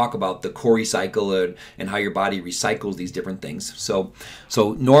back. We'll talk about the Cori cycle and how your body recycles these different things. So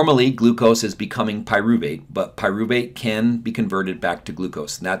normally glucose is becoming pyruvate, but pyruvate can be converted back to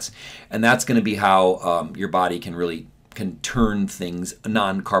glucose, and that's going to be how your body can turn things,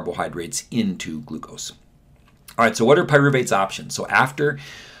 non-carbohydrates, into glucose. All right, so what are pyruvate's options? So after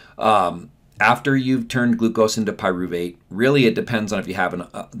you've turned glucose into pyruvate, really it depends on if you have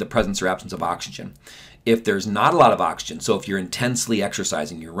the presence or absence of oxygen. If there's not a lot of oxygen, so if you're intensely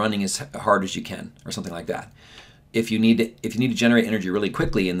exercising, you're running as hard as you can, or something like that. If you need to generate energy really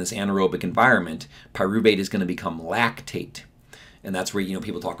quickly in this anaerobic environment, pyruvate is going to become lactate. And that's where,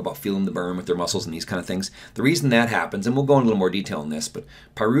 people talk about feeling the burn with their muscles and these kind of things. The reason that happens, and we'll go into a little more detail on this, but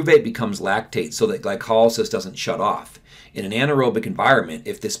pyruvate becomes lactate so that glycolysis doesn't shut off. In an anaerobic environment,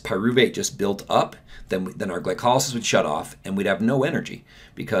 if this pyruvate just built up, then our glycolysis would shut off and we'd have no energy,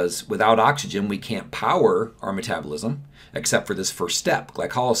 because without oxygen, we can't power our metabolism except for this first step,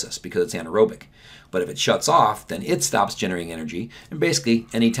 glycolysis, because it's anaerobic. But if it shuts off, then it stops generating energy, and basically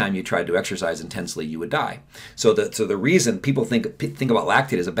anytime you tried to exercise intensely, you would die. So the reason people think about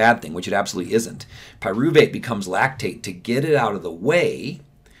lactate as a bad thing, which it absolutely isn't, pyruvate becomes lactate to get it out of the way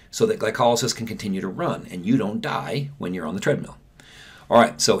so that glycolysis can continue to run and you don't die when you're on the treadmill. All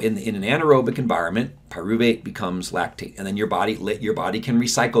right, so in an anaerobic environment, pyruvate becomes lactate, and then your body can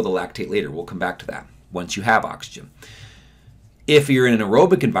recycle the lactate later. We'll come back to that once you have oxygen. If you're in an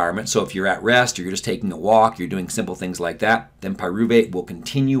aerobic environment, so if you're at rest or you're just taking a walk, you're doing simple things like that, then pyruvate will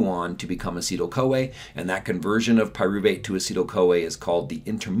continue on to become acetyl-CoA, and that conversion of pyruvate to acetyl-CoA is called the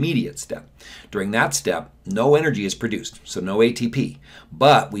intermediate step. During that step, no energy is produced, so no ATP,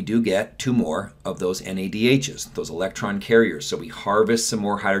 but we do get 2 more of those NADHs, those electron carriers, so we harvest some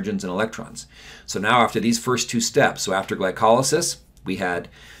more hydrogens and electrons. So now after these first 2 steps, so after glycolysis, we had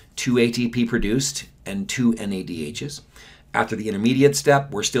 2 ATP produced and 2 NADHs. After the intermediate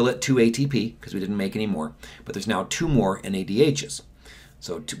step, we're still at 2 ATP because we didn't make any more, but there's now 2 more NADHs.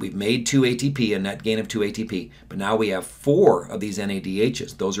 So we've made 2 ATP, a net gain of 2 ATP, but now we have 4 of these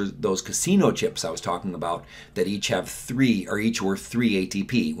NADHs. Those are those casino chips I was talking about that each have 3, or each worth 3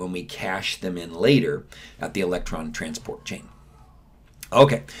 ATP when we cache them in later at the electron transport chain.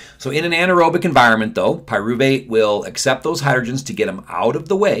 Okay, so in an anaerobic environment, though, pyruvate will accept those hydrogens to get them out of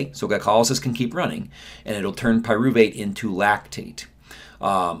the way so glycolysis can keep running, and it'll turn pyruvate into lactate.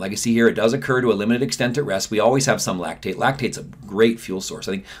 Like you see here, it does occur to a limited extent at rest. We always have some lactate. Lactate's a great fuel source.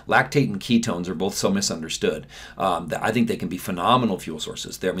 I think lactate and ketones are both so misunderstood that I think they can be phenomenal fuel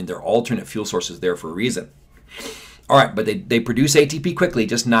sources. They're alternate fuel sources there for a reason. All right, but they produce ATP quickly,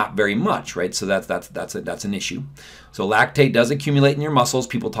 just not very much, right? So that's an issue. So lactate does accumulate in your muscles.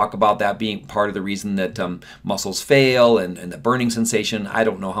 People talk about that being part of the reason that muscles fail and the burning sensation. I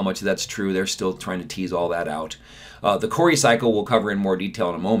don't know how much of that's true. They're still trying to tease all that out. The Cori cycle we'll cover in more detail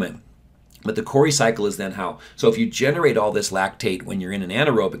in a moment. But the Cori cycle is then how? So if you generate all this lactate when you're in an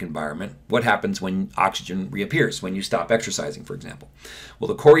anaerobic environment, what happens when oxygen reappears, when you stop exercising, for example? Well,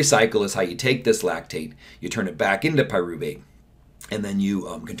 the Cori cycle is how you take this lactate, you turn it back into pyruvate, and then you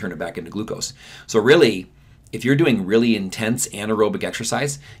can turn it back into glucose. So really, if you're doing really intense anaerobic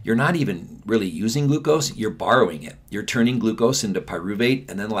exercise, you're not even really using glucose, you're borrowing it. You're turning glucose into pyruvate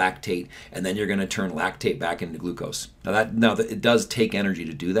and then lactate, and then you're going to turn lactate back into glucose. Now it does take energy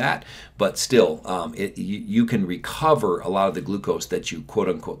to do that, but still, you can recover a lot of the glucose that you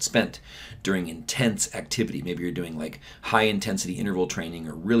quote-unquote spent during intense activity. Maybe you're doing like high-intensity interval training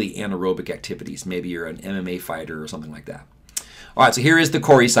or really anaerobic activities. Maybe you're an MMA fighter or something like that. All right, so here is the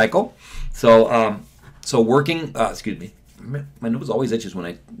Cori cycle. So So working, excuse me, my nose always itches when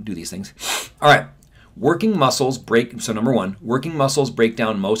I do these things. All right. Working muscles break, so number one, working muscles break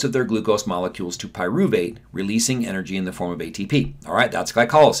down most of their glucose molecules to pyruvate, releasing energy in the form of ATP. All right, that's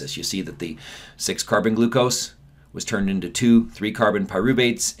glycolysis. You see that the 6-carbon glucose was turned into 2 3-carbon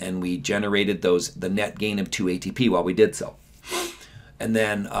pyruvates, and we generated the net gain of 2 ATP while we did so. And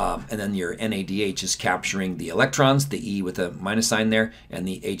then your NADH is capturing the electrons, the E with a minus sign there, and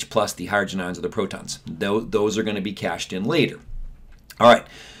the H plus, the hydrogen ions or the protons. Those are going to be cashed in later. All right.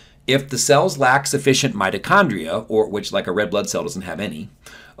 If the cells lack sufficient mitochondria, or which like a red blood cell doesn't have any,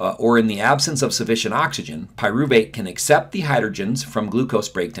 or in the absence of sufficient oxygen, pyruvate can accept the hydrogens from glucose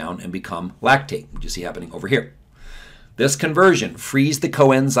breakdown and become lactate, which you see happening over here. This conversion frees the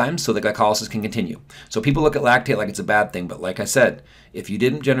coenzymes so the glycolysis can continue. So people look at lactate like it's a bad thing, but like I said, if you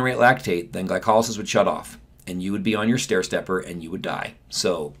didn't generate lactate, then glycolysis would shut off, and you would be on your stair stepper and you would die.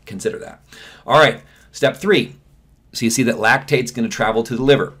 So consider that. All right, step 3. So you see that lactate's going to travel to the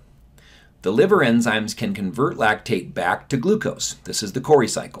liver. The liver enzymes can convert lactate back to glucose. This is the Cori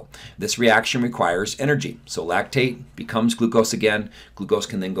cycle. This reaction requires energy. So lactate becomes glucose again. Glucose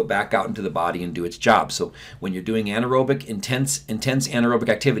can then go back out into the body and do its job. So when you're doing anaerobic, intense anaerobic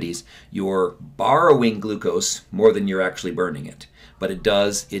activities, you're borrowing glucose more than you're actually burning it. But it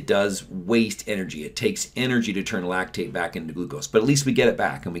does waste energy. It takes energy to turn lactate back into glucose. But at least we get it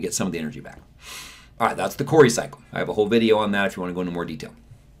back and we get some of the energy back. All right, that's the Cori cycle. I have a whole video on that if you want to go into more detail.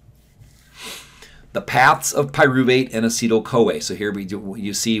 The paths of pyruvate and acetyl-CoA. So here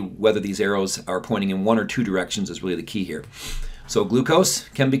you see whether these arrows are pointing in one or two directions is really the key here. So glucose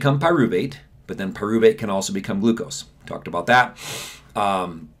can become pyruvate, but then pyruvate can also become glucose. Talked about that.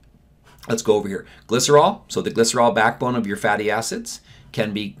 Let's go over here. Glycerol. So the glycerol backbone of your fatty acids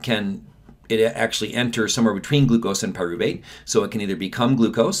it actually enter somewhere between glucose and pyruvate. So it can either become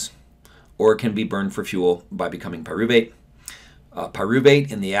glucose or it can be burned for fuel by becoming pyruvate.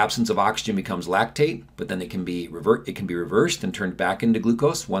 Pyruvate, in the absence of oxygen, becomes lactate, but then it can be reversed and turned back into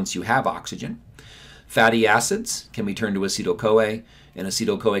glucose once you have oxygen. Fatty acids can be turned to acetyl-CoA, and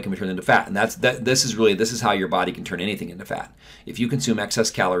acetyl-CoA can be turned into fat. And this is how your body can turn anything into fat. If you consume excess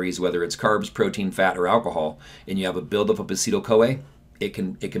calories, whether it's carbs, protein, fat, or alcohol, and you have a buildup of acetyl-CoA, it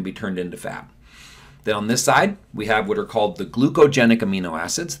can be turned into fat. Then on this side, we have what are called the glucogenic amino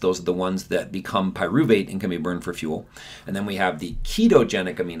acids. Those are the ones that become pyruvate and can be burned for fuel. And then we have the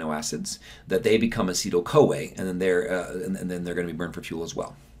ketogenic amino acids that they become acetyl-CoA, and then they're going to be burned for fuel as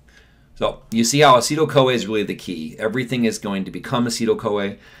well. So you see how acetyl-CoA is really the key. Everything is going to become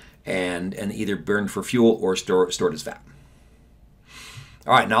acetyl-CoA and either burned for fuel or stored as fat.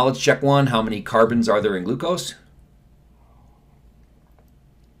 All right, now let's check one. How many carbons are there in glucose?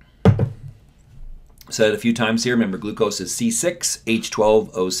 Said it a few times here. Remember, glucose is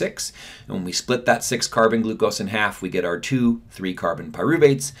C6H12O6. And when we split that 6-carbon glucose in half, we get our 2 3-carbon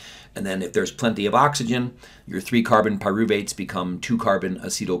pyruvates. And then if there's plenty of oxygen, your 3-carbon pyruvates become 2-carbon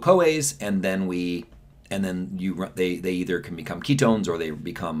acetyl-CoAs, and then they either can become ketones or they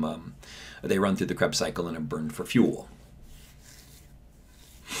run through the Krebs cycle and are burned for fuel.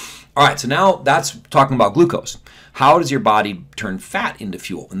 All right, so now that's talking about glucose. How does your body turn fat into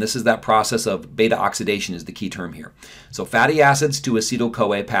fuel? And this is that process of beta oxidation is the key term here. So fatty acids to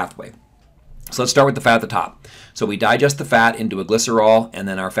acetyl-CoA pathway. So let's start with the fat at the top. So we digest the fat into a glycerol and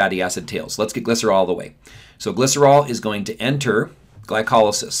then our fatty acid tails. Let's get glycerol all the way. So glycerol is going to enter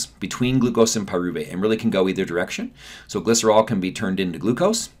glycolysis between glucose and pyruvate and really can go either direction. So glycerol can be turned into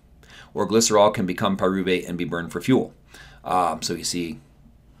glucose, or glycerol can become pyruvate and be burned for fuel. So you see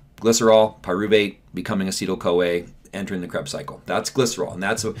glycerol, pyruvate, becoming acetyl-CoA, entering the Krebs cycle. That's glycerol, and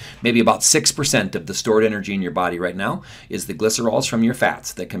that's maybe about 6% of the stored energy in your body right now is the glycerols from your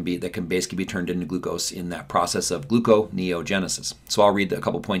fats that can basically be turned into glucose in that process of gluconeogenesis. So I'll read a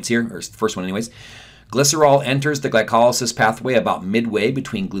couple points here, or first one anyways. Glycerol enters the glycolysis pathway about midway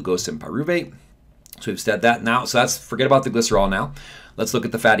between glucose and pyruvate. So we've said that now. So forget about the glycerol now. Let's look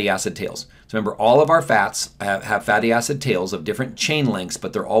at the fatty acid tails. So remember, all of our fats have fatty acid tails of different chain lengths,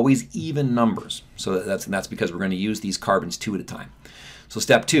 but they're always even numbers. So that's because we're going to use these carbons 2 at a time. So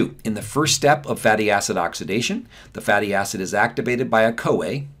step 2, in the first step of fatty acid oxidation, the fatty acid is activated by a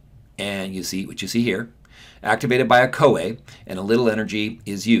CoA, and you see what you see here, activated by a CoA, and a little energy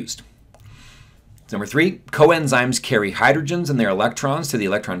is used. Number 3, coenzymes carry hydrogens and their electrons to the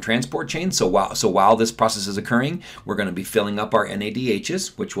electron transport chain. So while this process is occurring, we're going to be filling up our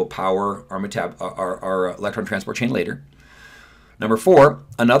NADHs, which will power our electron transport chain later. Number 4,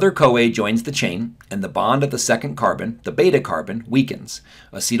 another CoA joins the chain, and the bond of the second carbon, the beta carbon, weakens.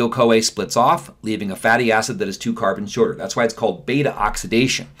 Acetyl-CoA splits off, leaving a fatty acid that is 2 carbons shorter. That's why it's called beta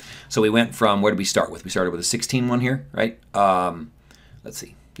oxidation. So we went from, where did we start with? We started with a 16 one here, right? Let's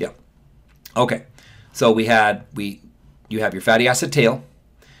see. Yep. Okay. So you have your fatty acid tail.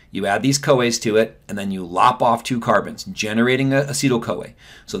 You add these CoAs to it, and then you lop off 2 carbons, generating an acetyl-CoA.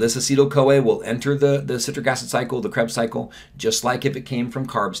 So this acetyl-CoA will enter the citric acid cycle, the Krebs cycle, just like if it came from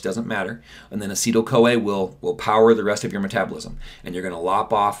carbs, doesn't matter. And then acetyl-CoA will power the rest of your metabolism. And you're going to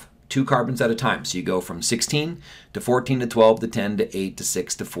lop off 2 carbons at a time. So you go from 16 to 14 to 12 to 10 to 8 to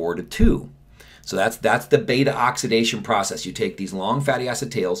 6 to 4 to 2. So that's the beta oxidation process. You take these long fatty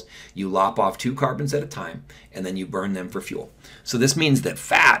acid tails, you lop off 2 carbons at a time, and then you burn them for fuel. So this means that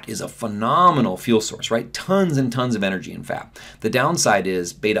fat is a phenomenal fuel source, right? Tons and tons of energy in fat. The downside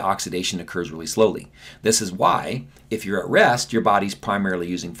is beta oxidation occurs really slowly. This is why if you're at rest, your body's primarily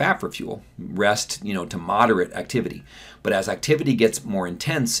using fat for fuel. Rest, to moderate activity. But as activity gets more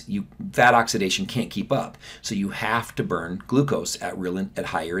intense, fat oxidation can't keep up. So you have to burn glucose at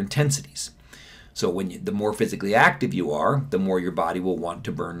higher intensities. So the more physically active you are, the more your body will want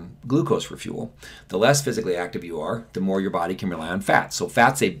to burn glucose for fuel. The less physically active you are, the more your body can rely on fat. So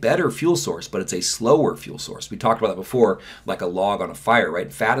fat's a better fuel source, but it's a slower fuel source. We talked about that before, like a log on a fire,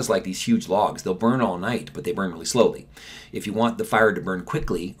 right? Fat is like these huge logs. They'll burn all night, but they burn really slowly. If you want the fire to burn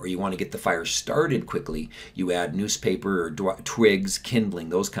quickly, or you want to get the fire started quickly, you add newspaper or twigs, kindling,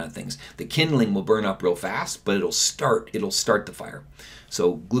 those kind of things. The kindling will burn up real fast, but it'll start the fire.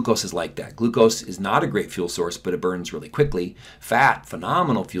 So glucose is like that. Glucose is not a great fuel source, but it burns really quickly. Fat,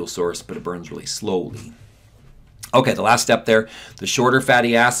 phenomenal fuel source, but it burns really slowly. Okay, the last step there, the shorter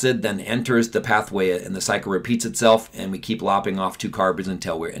fatty acid then enters the pathway and the cycle repeats itself, and we keep lopping off 2 carbons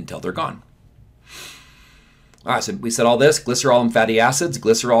until they're gone. All right, so we said all this, glycerol and fatty acids.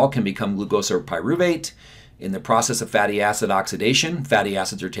 Glycerol can become glucose or pyruvate. In the process of fatty acid oxidation, fatty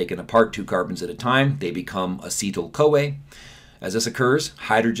acids are taken apart 2 carbons at a time. They become acetyl-CoA. As this occurs,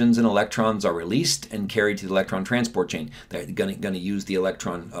 hydrogens and electrons are released and carried to the electron transport chain. They're going to use the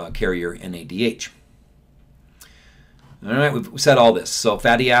electron carrier NADH. All right, we've said all this. So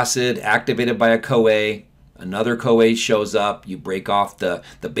fatty acid activated by a CoA, another CoA shows up, you break off the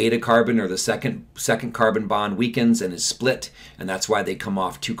beta carbon, or the second carbon bond weakens and is split, and that's why they come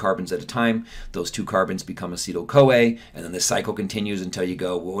off 2 carbons at a time. Those 2 carbons become acetyl-CoA, and then the cycle continues until you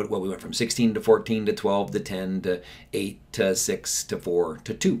go, well, we went from 16 to 14 to 12 to 10 to 8 to 6 to 4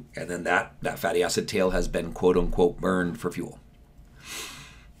 to 2, and then that fatty acid tail has been quote-unquote burned for fuel.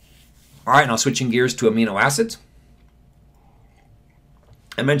 All right, now switching gears to amino acids.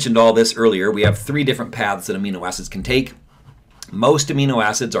 I mentioned all this earlier. We have 3 different paths that amino acids can take. Most amino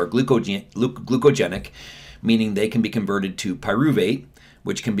acids are glucogenic, meaning they can be converted to pyruvate,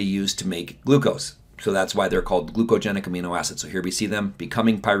 which can be used to make glucose. So that's why they're called glucogenic amino acids. So here we see them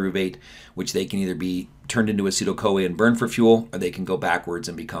becoming pyruvate, which they can either be turned into acetyl-CoA and burned for fuel, or they can go backwards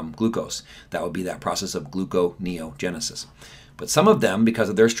and become glucose. That would be that process of gluconeogenesis. But some of them, because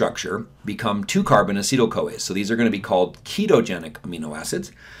of their structure, become 2-carbon acetyl-CoAs. So these are going to be called ketogenic amino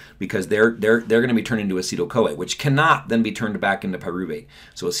acids because they're going to be turned into acetyl-CoA, which cannot then be turned back into pyruvate.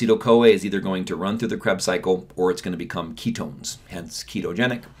 So acetyl-CoA is either going to run through the Krebs cycle or it's going to become ketones, hence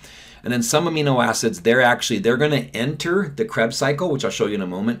ketogenic. And then some amino acids, they're going to enter the Krebs cycle, which I'll show you in a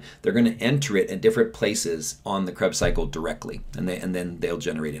moment. They're going to enter it at different places on the Krebs cycle directly, and then they'll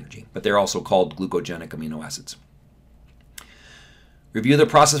generate energy. But they're also called glucogenic amino acids. Review the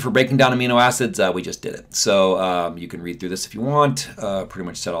process for breaking down amino acids. We just did it. So you can read through this if you want. Pretty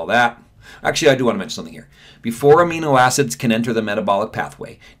much said all that. Actually, I do want to mention something here. Before amino acids can enter the metabolic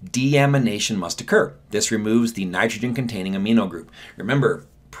pathway, deamination must occur. This removes the nitrogen-containing amino group. Remember,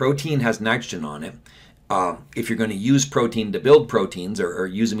 protein has nitrogen on it. If you're going to use protein to build proteins or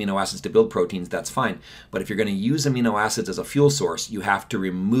use amino acids to build proteins, that's fine. But if you're going to use amino acids as a fuel source, you have to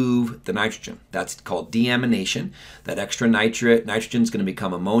remove the nitrogen. That's called deamination. That extra nitrogen is going to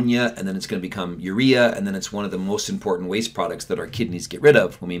become ammonia, and then it's going to become urea, and then it's one of the most important waste products that our kidneys get rid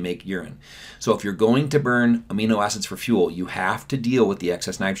of when we make urine. So if you're going to burn amino acids for fuel, you have to deal with the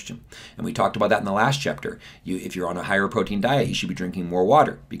excess nitrogen. And we talked about that in the last chapter. If you're on a higher protein diet, you should be drinking more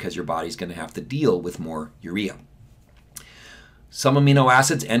water because your body's going to have to deal with more urea. Some amino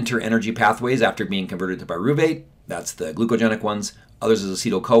acids enter energy pathways after being converted to pyruvate. That's the glucogenic ones. Others is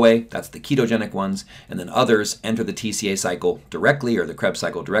acetyl-CoA. That's the ketogenic ones. And then others enter the TCA cycle directly, or the Krebs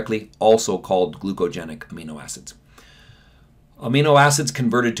cycle directly, also called glucogenic amino acids. Amino acids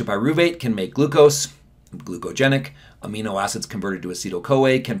converted to pyruvate can make glucose. glucogenic. Amino acids converted to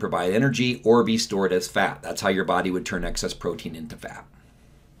acetyl-CoA can provide energy or be stored as fat. That's how your body would turn excess protein into fat.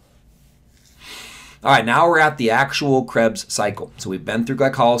 All right, now we're at the actual Krebs cycle. So we've been through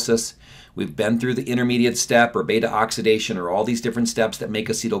glycolysis, we've been through the intermediate step or beta oxidation or all these different steps that make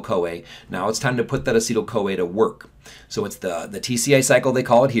acetyl-CoA. Now it's time to put that acetyl-CoA to work. So it's the TCA cycle, they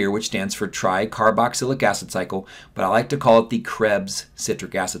call it here, which stands for tricarboxylic acid cycle, but I like to call it the Krebs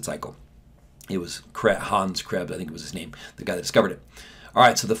citric acid cycle. It was Hans Krebs, I think it was his name, the guy that discovered it. All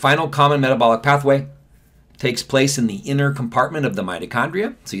right, so the final common metabolic pathway takes place in the inner compartment of the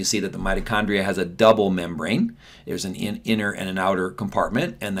mitochondria. So you see that the mitochondria has a double membrane. There's an inner and an outer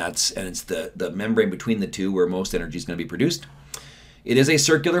compartment, and it's the membrane between the two where most energy is going to be produced. It is a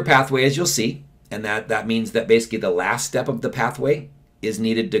circular pathway, as you'll see, and that means that basically the last step of the pathway is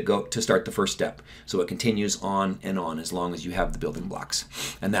needed to start the first step. So it continues on and on as long as you have the building blocks.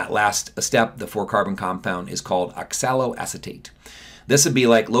 And that last step, the 4-carbon compound, is called oxaloacetate. This would be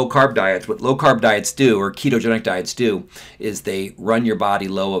like low-carb diets. What low-carb diets do, or ketogenic diets do, is they run your body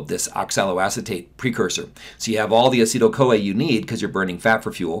low of this oxaloacetate precursor. So you have all the acetyl-CoA you need because you're burning fat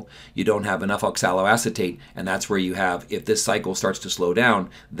for fuel. You don't have enough oxaloacetate, and that's where you have, if this cycle starts to slow down,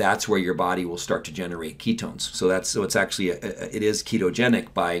 that's where your body will start to generate ketones. So it's actually, it is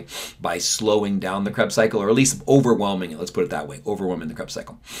ketogenic by slowing down the Krebs cycle, or at least overwhelming it. Let's put it that way, overwhelming the Krebs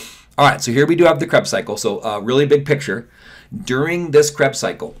cycle. All right, so here we do have the Krebs cycle. So really big picture. During this Krebs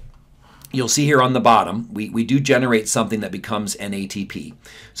cycle, you'll see here on the bottom, we do generate something that becomes an ATP.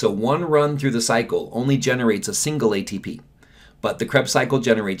 So one run through the cycle only generates a single ATP, but the Krebs cycle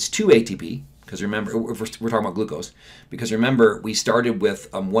generates 2 ATP, because remember, we're talking about glucose, because remember, we started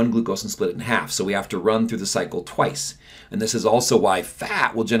with 1 glucose and split it in half, so we have to run through the cycle twice. And this is also why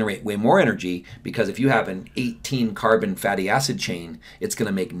fat will generate way more energy, because if you have an 18-carbon fatty acid chain, it's going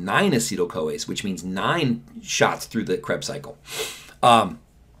to make 9 acetyl-CoAs, which means 9 shots through the Krebs cycle. So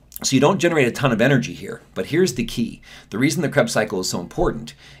you don't generate a ton of energy here, but here's the key. The reason the Krebs cycle is so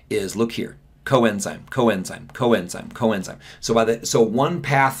important is, look here, coenzyme, coenzyme, coenzyme, coenzyme. So one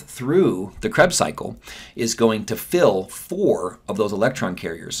path through the Krebs cycle is going to fill 4 of those electron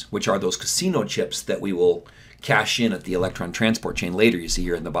carriers, which are those casino chips that we will cash in at the electron transport chain later. You see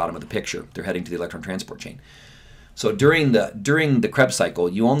here in the bottom of the picture, they're heading to the electron transport chain. So during the Krebs cycle,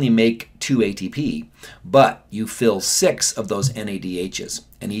 you only make 2 ATP, but you fill 6 of those NADHs,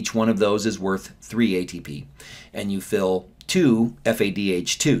 and each one of those is worth 3 ATP. And you fill 2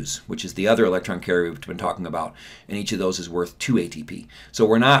 FADH2s, which is the other electron carrier we've been talking about, and each of those is worth 2 ATP. So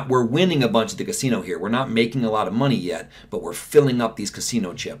we're winning a bunch at the casino here. We're not making a lot of money yet, but we're filling up these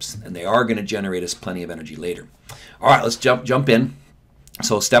casino chips, and they are going to generate us plenty of energy later. All right, let's jump in.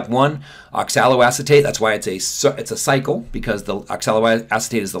 So step 1, oxaloacetate. That's why it's a cycle, because the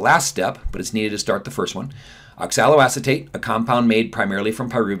oxaloacetate is the last step, but it's needed to start the first one. Oxaloacetate, a compound made primarily from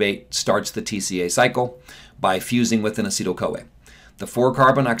pyruvate, starts the TCA cycle by fusing with an acetyl-CoA. The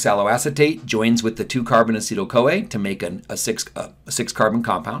 4-carbon oxaloacetate joins with the 2-carbon acetyl-CoA to make a 6-carbon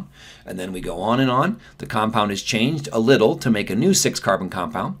compound. And then we go on and on. The compound is changed a little to make a new 6-carbon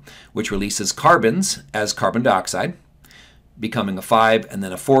compound, which releases carbons as carbon dioxide, becoming a 5, and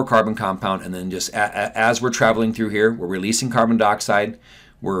then a 4-carbon compound. And then just as we're traveling through here, we're releasing carbon dioxide,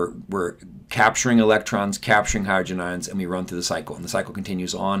 we're capturing electrons, capturing hydrogen ions, and we run through the cycle. And the cycle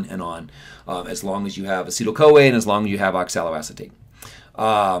continues on and on as long as you have acetyl-CoA and as long as you have oxaloacetate.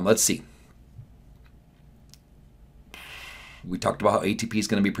 Let's see. We talked about how ATP is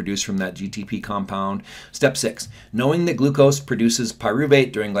going to be produced from that GTP compound. Step 6, knowing that glucose produces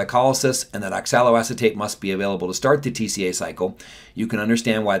pyruvate during glycolysis and that oxaloacetate must be available to start the TCA cycle, you can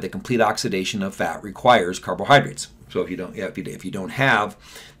understand why the complete oxidation of fat requires carbohydrates. So if you don't have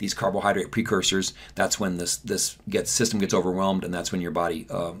these carbohydrate precursors, that's when this system gets overwhelmed, and that's when your body,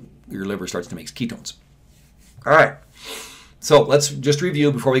 your liver starts to make ketones. All right. So let's just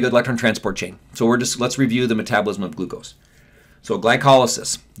review before we go to electron transport chain. So let's review the metabolism of glucose. So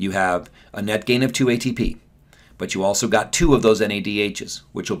glycolysis, you have a net gain of 2 ATP, but you also got 2 of those NADHs,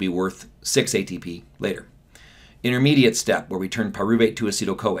 which will be worth 6 ATP later. Intermediate step, where we turn pyruvate to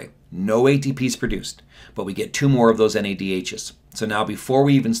acetyl-CoA. No ATP is produced, but we get 2 more of those NADHs. So now before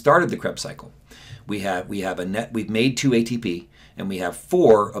we even started the Krebs cycle, we've made 2 ATP, and we have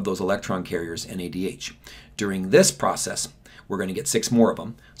 4 of those electron carriers NADH. During this process, we're going to get 6 more of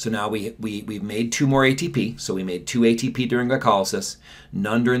them. So now we've made 2 more ATP. So we made 2 ATP during glycolysis,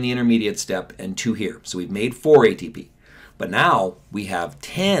 none during the intermediate step, and 2 here. So we've made 4 ATP. But now we have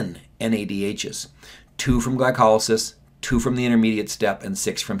 10 NADHs, 2 from glycolysis, 2 from the intermediate step, and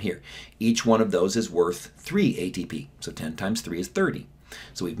 6 from here. Each one of those is worth 3 ATP. So 10 times 3 is 30.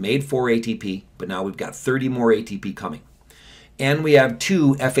 So we've made 4 ATP, but now we've got 30 more ATP coming. And we have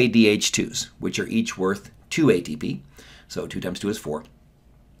 2 FADH2s, which are each worth 2 ATP. So 2 times 2 is 4.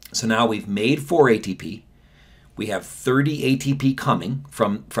 So now we've made 4 ATP. We have 30 ATP coming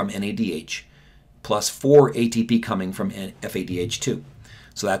from NADH, plus 4 ATP coming from FADH2.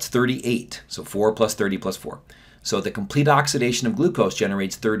 So that's 38. So 4 plus 30 plus 4. So the complete oxidation of glucose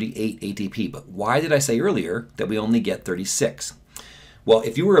generates 38 ATP. But why did I say earlier that we only get 36? Well,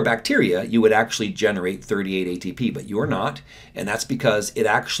 if you were a bacteria, you would actually generate 38 ATP, but you're not. And that's because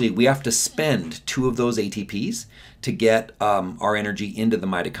we have to spend 2 of those ATPs to get our energy into the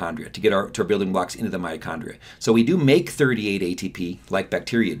mitochondria, to get our building blocks into the mitochondria. So we do make 38 ATP like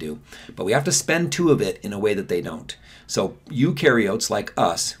bacteria do, but we have to spend 2 of it in a way that they don't. So eukaryotes like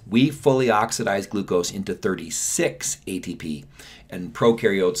us, we fully oxidize glucose into 36 ATP, and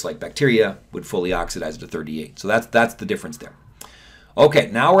prokaryotes like bacteria would fully oxidize it to 38. So that's the difference there. Okay,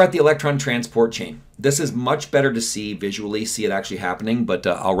 now we're at the electron transport chain. This is much better to see visually, see it actually happening, but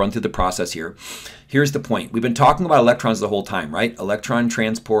I'll run through the process here. Here's the point. We've been talking about electrons the whole time, right? Electron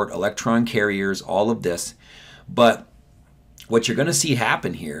transport, electron carriers, all of this. But what you're going to see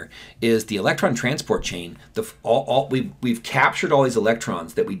happen here is the electron transport chain. We've captured all these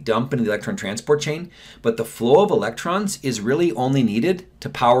electrons that we dump into the electron transport chain, but the flow of electrons is really only needed to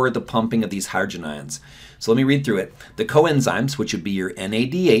power the pumping of these hydrogen ions. So let me read through it. The coenzymes, which would be your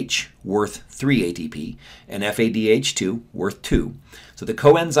NADH, worth 3 ATP, and FADH2, worth 2. So the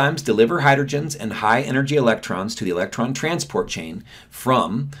coenzymes deliver hydrogens and high-energy electrons to the electron transport chain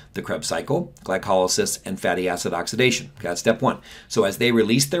from the Krebs cycle, glycolysis, and fatty acid oxidation. Okay, that's step 1. So as they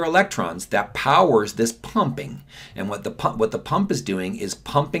release their electrons, that powers this pumping. And what the pump is doing is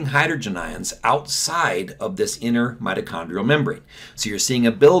pumping hydrogen ions outside of this inner mitochondrial membrane. So you're seeing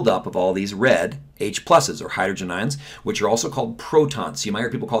a buildup of all these red H pluses, or hydrogen ions, which are also called protons. So you might hear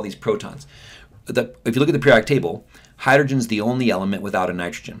people call these protons. If you look at the periodic table, hydrogen is the only element without a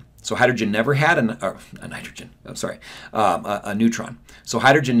nitrogen. So hydrogen never had a neutron. So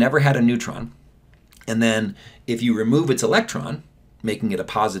hydrogen never had a neutron. And then if you remove its electron, making it a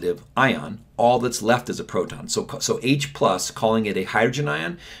positive ion, all that's left is a proton. So H plus, calling it a hydrogen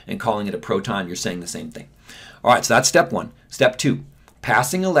ion and calling it a proton, you're saying the same thing. All right, so that's step 1. Step 2.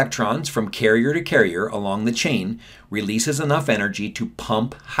 Passing electrons from carrier to carrier along the chain releases enough energy to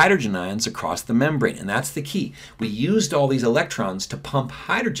pump hydrogen ions across the membrane. And that's the key. We used all these electrons to pump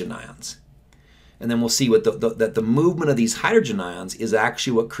hydrogen ions. And then we'll see that the movement of these hydrogen ions is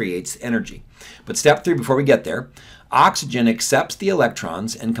actually what creates energy. But step 3, before we get there, oxygen accepts the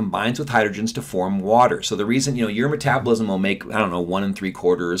electrons and combines with hydrogens to form water. So the reason, your metabolism will make, 1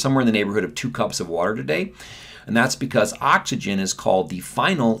 3/4, somewhere in the neighborhood of 2 cups of water today. And that's because oxygen is called the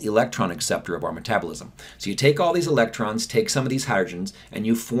final electron acceptor of our metabolism. So you take all these electrons, take some of these hydrogens, and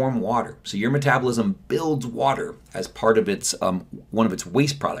you form water. So your metabolism builds water as part of its one of its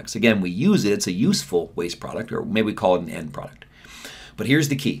waste products. Again, we use it. It's a useful waste product, or maybe we call it an end product. But here's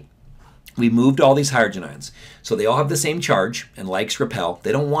the key. We moved all these hydrogen ions. So they all have the same charge, and likes repel.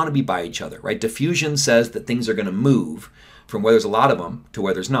 They don't want to be by each other, right? Diffusion says that things are going to move from where there's a lot of them to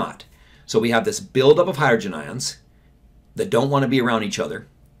where there's not. So we have this buildup of hydrogen ions that don't want to be around each other,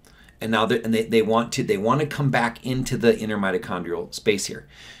 and now they want to come back into the inner mitochondrial space here,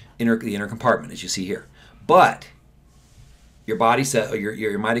 the inner compartment, as you see here. But your body says, or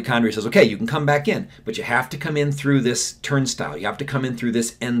your mitochondria says, okay, you can come back in, but you have to come in through this turnstile. You have to come in through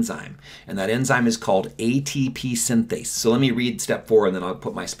this enzyme, and that enzyme is called ATP synthase. So let me read step 4, and then I'll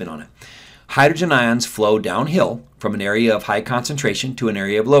put my spin on it. Hydrogen ions flow downhill from an area of high concentration to an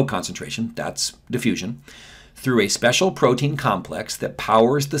area of low concentration, that's diffusion, through a special protein complex that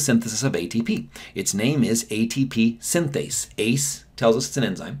powers the synthesis of ATP. Its name is ATP synthase. ACE tells us it's an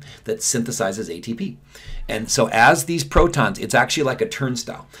enzyme that synthesizes ATP. And so as these protons, it's actually like a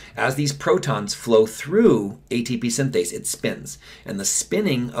turnstile. As these protons flow through ATP synthase, it spins. And the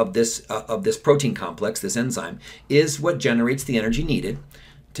spinning of this protein complex, this enzyme, is what generates the energy needed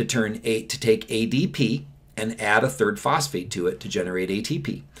to take ADP and add a third phosphate to it to generate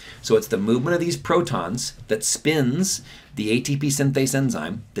ATP. So it's the movement of these protons that spins the ATP synthase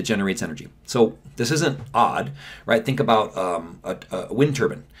enzyme that generates energy. So this isn't odd, right? Think about a wind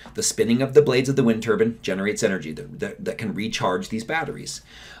turbine. The spinning of the blades of the wind turbine generates energy that can recharge these batteries.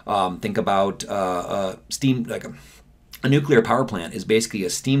 Think about steam, like a nuclear power plant is basically a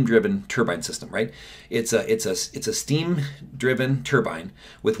steam-driven turbine system, right? It's a steam-driven turbine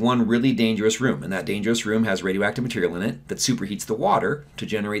with one really dangerous room, and that dangerous room has radioactive material in it that superheats the water to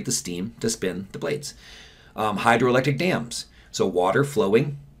generate the steam to spin the blades. Hydroelectric dams, so water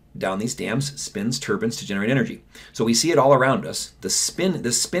flowing down these dams, spins turbines to generate energy. So we see it all around us. The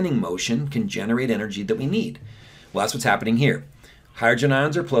spinning motion can generate energy that we need. Well, that's what's happening here. Hydrogen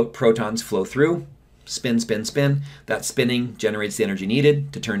ions or protons flow through, spin, spin, spin. That spinning generates the energy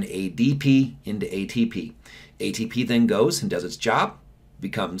needed to turn ADP into ATP. ATP then goes and does its job,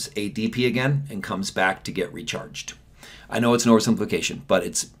 becomes ADP again, and comes back to get recharged. I know it's an oversimplification, but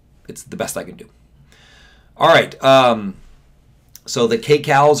it's the best I can do. All right, so the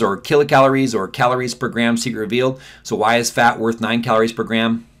kcals or kilocalories or calories per gram secret revealed. So why is fat worth 9 calories per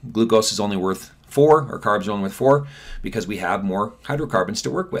gram? Glucose is only worth 4, or carbs are only worth 4, because we have more hydrocarbons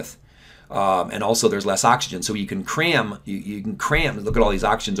to work with. And also there's less oxygen, so you can cram, you can cram, look at all these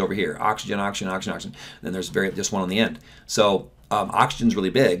oxygens over here, oxygen, oxygen, oxygen, oxygen, and then there's just one on the end. So oxygen's really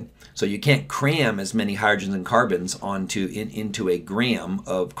big, so you can't cram as many hydrogens and carbons into a gram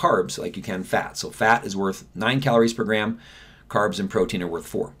of carbs like you can fat. So fat is worth 9 calories per gram, carbs and protein are worth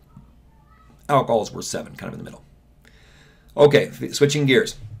 4. Alcohol is worth 7, kind of in the middle. Okay, switching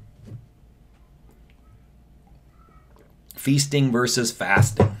gears. Feasting versus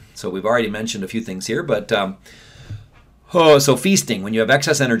fasting. So we've already mentioned a few things here, but so feasting, when you have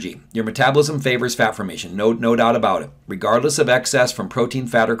excess energy, your metabolism favors fat formation, no doubt about it. Regardless of excess from protein,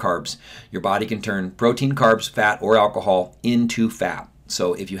 fat, or carbs, your body can turn protein, carbs, fat, or alcohol into fat.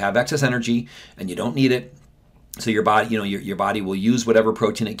 So if you have excess energy and you don't need it, so your body, your body will use whatever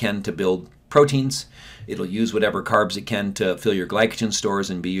protein it can to build proteins. It'll use whatever carbs it can to fill your glycogen stores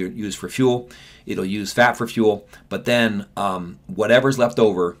and be used for fuel. It'll use fat for fuel, but then whatever's left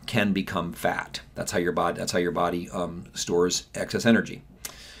over can become fat. That's how your body stores excess energy.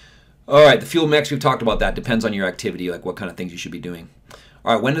 All right, the fuel mix, we've talked about that. Depends on your activity, like what kind of things you should be doing.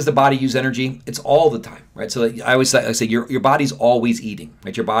 All right, when does the body use energy? It's all the time, right? So I always say your body's always eating,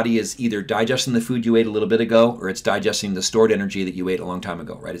 right? Your body is either digesting the food you ate a little bit ago, or it's digesting the stored energy that you ate a long time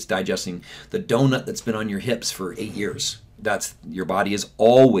ago, right? It's digesting the donut that's been on your hips for 8 years. Your body is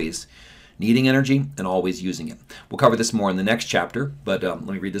always needing energy and always using it. We'll cover this more in the next chapter, but let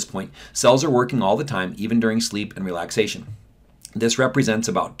me read this point. Cells are working all the time, even during sleep and relaxation. This represents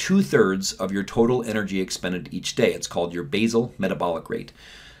about 2/3 of your total energy expended each day. It's called your basal metabolic rate.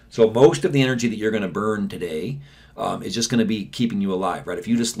 So most of the energy that you're going to burn today is just going to be keeping you alive, right? If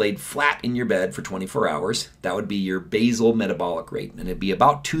you just laid flat in your bed for 24 hours, that would be your basal metabolic rate, and it'd be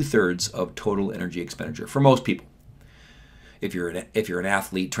about 2/3 of total energy expenditure for most people. If you're an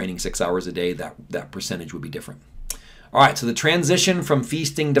athlete training 6 hours a day, that percentage would be different. All right, so the transition from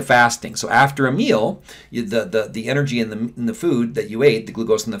feasting to fasting. So after a meal, the energy in the food that you ate, the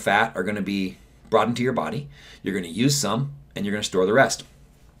glucose and the fat, are going to be brought into your body. You're going to use some, and you're going to store the rest.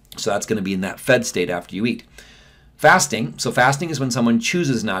 So that's going to be in that fed state after you eat. Fasting. So fasting is when someone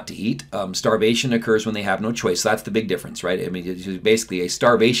chooses not to eat. Starvation occurs when they have no choice. So that's the big difference, right? I mean, basically a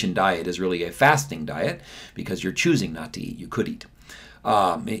starvation diet is really a fasting diet because you're choosing not to eat. You could eat.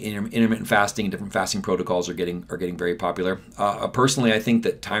 Intermittent fasting and different fasting protocols are getting very popular. Personally, I think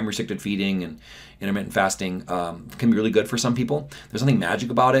that time-restricted feeding and intermittent fasting can be really good for some people. There's nothing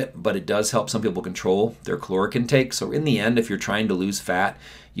magic about it, but it does help some people control their caloric intake. So in the end, if you're trying to lose fat,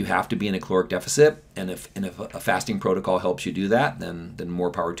 you have to be in a caloric deficit, and if a fasting protocol helps you do that, then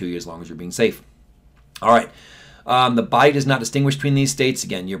more power to you as long as you're being safe. All right. The body does not distinguish between these states.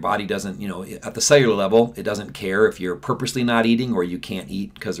 Again, your body doesn't, at the cellular level, it doesn't care if you're purposely not eating or you can't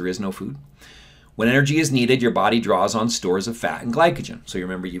eat because there is no food. When energy is needed, your body draws on stores of fat and glycogen. So you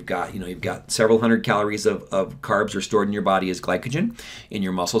remember you've got several hundred calories of carbs are stored in your body as glycogen in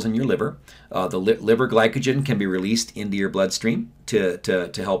your muscles and your liver. The liver glycogen can be released into your bloodstream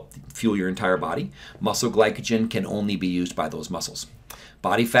to help fuel your entire body. Muscle glycogen can only be used by those muscles.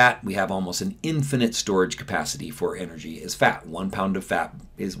 Body fat, we have almost an infinite storage capacity for energy as fat. 1 pound of fat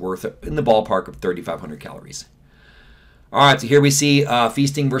is worth in the ballpark of 3,500 calories. All right, so here we see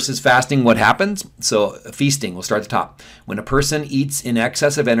feasting versus fasting. What happens? So feasting, we'll start at the top. When a person eats in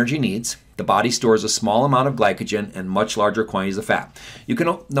excess of energy needs, the body stores a small amount of glycogen and much larger quantities of fat.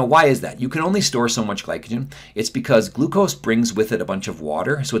 Now, why is that? You can only store so much glycogen. It's because glucose brings with it a bunch of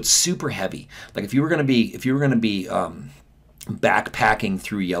water, so it's super heavy. Like if you were going to be backpacking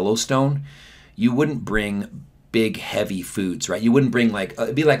through Yellowstone, you wouldn't bring big heavy foods, right? You wouldn't bring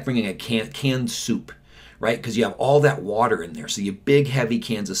it'd be like bringing a canned soup, right? Because you have all that water in there. So you big, heavy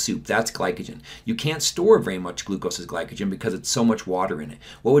cans of soup, that's glycogen. You can't store very much glucose as glycogen because it's so much water in it.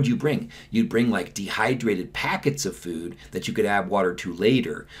 What would you bring? You'd bring like dehydrated packets of food that you could add water to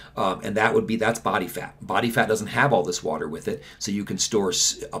later. And that's body fat. Body fat doesn't have all this water with it. So you can store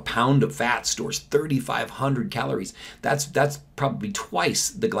a pound of fat stores 3,500 calories. That's probably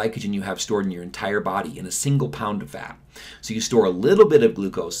twice the glycogen you have stored in your entire body in a single pound of fat. So you store a little bit of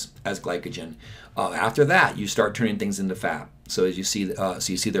glucose as glycogen. After that, you start turning things into fat. So as you see,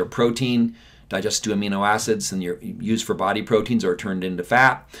 their protein digests to amino acids and you're used for body proteins or turned into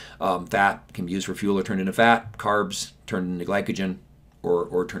fat. Fat can be used for fuel or turned into fat. Carbs turned into glycogen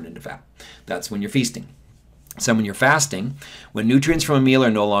or turned into fat. That's when you're feasting. So when you're fasting, when nutrients from a meal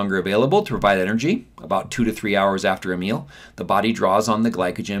are no longer available to provide energy, about 2 to 3 hours after a meal, the body draws on the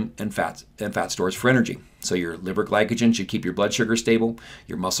glycogen and fat stores for energy. So your liver glycogen should keep your blood sugar stable,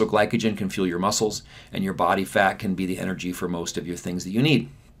 your muscle glycogen can fuel your muscles, and your body fat can be the energy for most of your things that you need.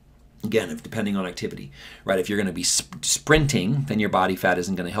 Again, depending on activity, right? If you're going to be sprinting, then your body fat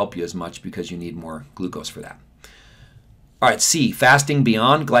isn't going to help you as much because you need more glucose for that. All right, C, fasting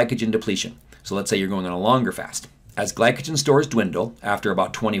beyond glycogen depletion. So let's say you're going on a longer fast. As glycogen stores dwindle after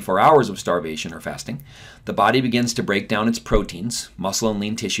about 24 hours of starvation or fasting, the body begins to break down its proteins, muscle and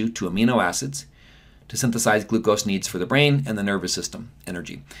lean tissue, to amino acids to synthesize glucose needs for the brain and the nervous system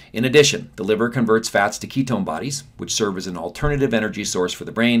energy. In addition, the liver converts fats to ketone bodies, which serve as an alternative energy source for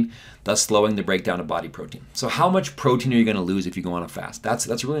the brain, thus slowing the breakdown of body protein. So how much protein are you going to lose if you go on a fast? That's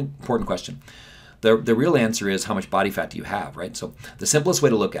a really important question. The real answer is how much body fat do you have, right? So the simplest way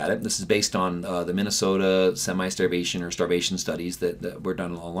to look at it, this is based on the Minnesota semi-starvation or starvation studies that were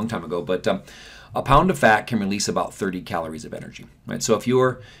done a long time ago, but a pound of fat can release about 30 calories of energy, right? So if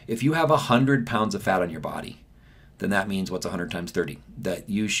you have 100 pounds of fat on your body, then that means what's 100 times 30? That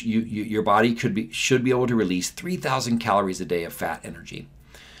your body should be able to release 3,000 calories a day of fat energy.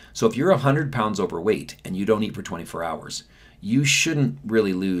 So if you're 100 pounds overweight and you don't eat for 24 hours, you shouldn't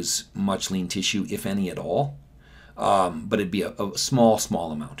really lose much lean tissue, if any at all, but it'd be a small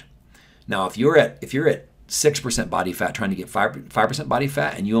amount. Now, if you're at 6% body fat trying to get 5% body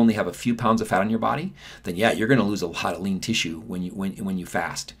fat and you only have a few pounds of fat on your body, then yeah, you're going to lose a lot of lean tissue when you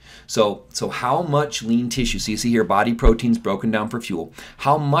fast. So how much lean tissue, so you see here body proteins broken down for fuel,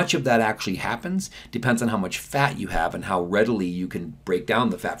 how much of that actually happens depends on how much fat you have and how readily you can break down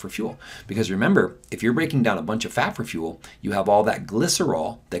the fat for fuel. Because remember, if you're breaking down a bunch of fat for fuel, you have all that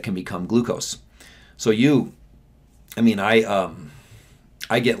glycerol that can become glucose. So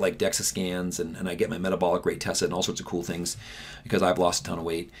I get like DEXA scans and I get my metabolic rate tested and all sorts of cool things because I've lost a ton of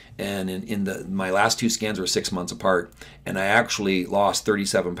weight. And my last 2 scans were 6 months apart, and I actually lost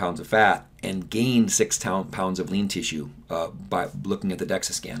 37 pounds of fat and gained 6 pounds of lean tissue by looking at the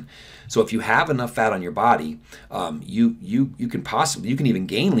DEXA scan. So if you have enough fat on your body, you can even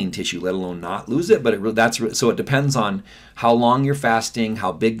gain lean tissue, let alone not lose it. But so it depends on how long you're fasting,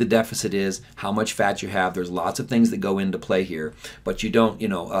 how big the deficit is, how much fat you have. There's lots of things that go into play here. But you don't,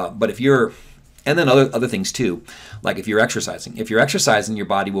 but if you're, and then other things too, like if you're exercising, your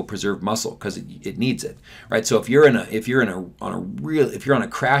body will preserve muscle because it needs it, right? So if you're on a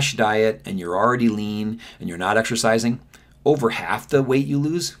crash diet and you're already lean and you're not exercising, over half the weight you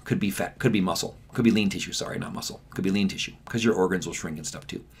lose could be fat, could be muscle, could be lean tissue. Sorry, not muscle, could be lean tissue because your organs will shrink and stuff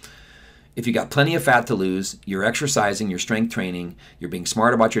too. If you got plenty of fat to lose, you're exercising, you're strength training, you're being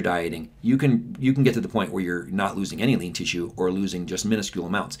smart about your dieting, you can get to the point where you're not losing any lean tissue or losing just minuscule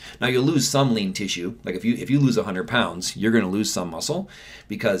amounts. Now you'll lose some lean tissue. Like if you lose 100 pounds, you're going to lose some muscle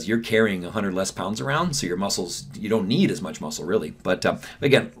because you're carrying 100 less pounds around. So your muscles, you don't need as much muscle really. But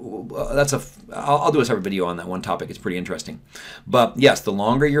again, I'll do a separate video on that one topic. It's pretty interesting. But yes, the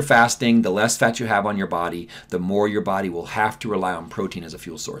longer you're fasting, the less fat you have on your body, the more your body will have to rely on protein as a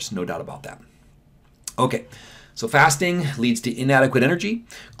fuel source. No doubt about that. Okay, so fasting leads to inadequate energy.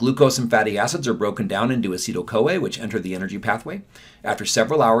 Glucose and fatty acids are broken down into acetyl-CoA, which enter the energy pathway. After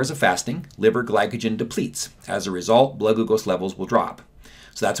several hours of fasting, liver glycogen depletes. As a result, blood glucose levels will drop.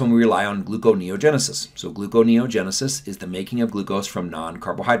 So that's when we rely on gluconeogenesis. So gluconeogenesis is the making of glucose from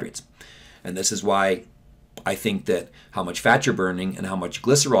non-carbohydrates. And this is why I think that how much fat you're burning and how much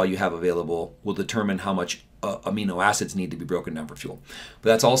glycerol you have available will determine how much amino acids need to be broken down for fuel. But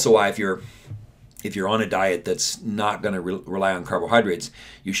that's also why if you're on a diet that's not going to rely on carbohydrates,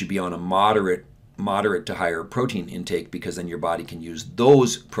 you should be on a moderate to higher protein intake because then your body can use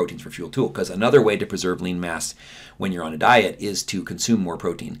those proteins for fuel too. Because another way to preserve lean mass when you're on a diet is to consume more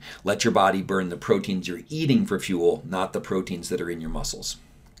protein. Let your body burn the proteins you're eating for fuel, not the proteins that are in your muscles.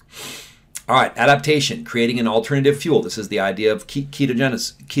 All right, adaptation, creating an alternative fuel. This is the idea of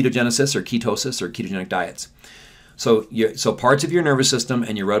ketogenesis or ketosis or ketogenic diets. So parts of your nervous system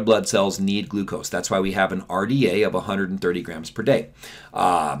and your red blood cells need glucose. That's why we have an RDA of 130 grams per day.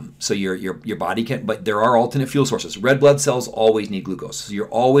 So your body can, but there are alternate fuel sources. Red blood cells always need glucose. So you're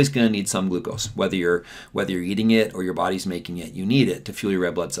always going to need some glucose, whether you're eating it or your body's making it. You need it to fuel your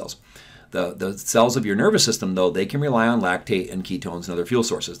red blood cells. The cells of your nervous system, though, they can rely on lactate and ketones and other fuel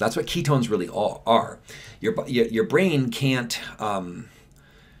sources. That's what ketones really are. Your brain can't.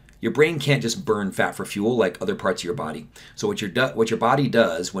 Your brain can't just burn fat for fuel like other parts of your body. So what your body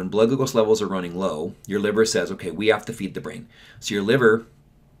does when blood glucose levels are running low, your liver says, okay, we have to feed the brain. So your liver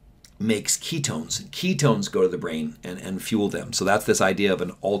makes ketones. Ketones go to the brain and fuel them. So that's this idea of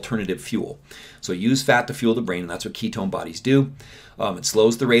an alternative fuel. So use fat to fuel the brain, and that's what ketone bodies do. It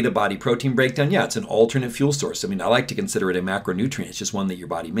slows the rate of body protein breakdown. Yeah, it's an alternate fuel source. I mean, I like to consider it a macronutrient. It's just one that your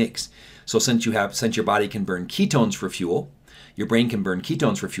body makes. So since your body can burn ketones for fuel, your brain can burn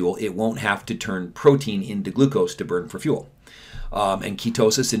ketones for fuel, it won't have to turn protein into glucose to burn for fuel. And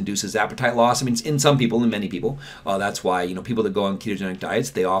ketosis induces appetite loss. I mean, in some people, in many people, that's why people that go on ketogenic diets,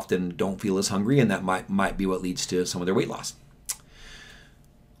 they often don't feel as hungry, and that might be what leads to some of their weight loss.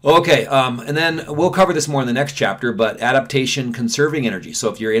 Okay, and then we'll cover this more in the next chapter, but adaptation, conserving energy. So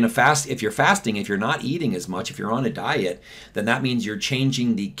if you're fasting, if you're not eating as much, if you're on a diet, then that means you're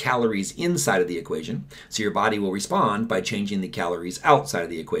changing the calories inside of the equation. So your body will respond by changing the calories outside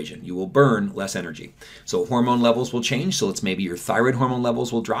of the equation. You will burn less energy. So hormone levels will change. So it's maybe your thyroid hormone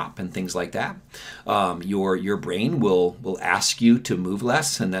levels will drop and things like that. Your brain will ask you to move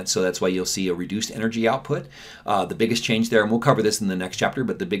less, and that's why you'll see a reduced energy output. The biggest change there, and we'll cover this in the next chapter,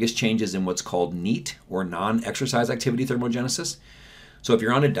 but the biggest change is in what's called NEAT, or non-exercise activity thermogenesis. So if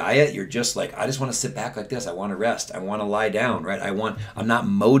you're on a diet, you're just like, I just want to sit back like this. I want to rest. I want to lie down, right? I'm not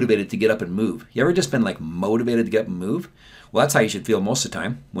motivated to get up and move. You ever just been like motivated to get up and move? Well, that's how you should feel most of the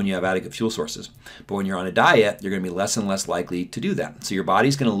time when you have adequate fuel sources. But when you're on a diet, you're going to be less and less likely to do that. So your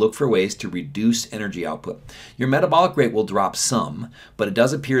body's going to look for ways to reduce energy output. Your metabolic rate will drop some, but it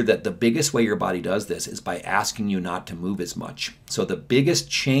does appear that the biggest way your body does this is by asking you not to move as much. So the biggest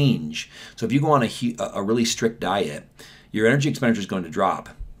change, so if you go on a really strict diet, your energy expenditure is going to drop,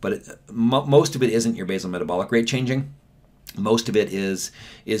 but most of it isn't your basal metabolic rate changing. Most of it is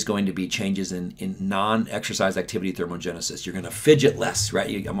going to be changes in non-exercise activity thermogenesis. You're going to fidget less, right?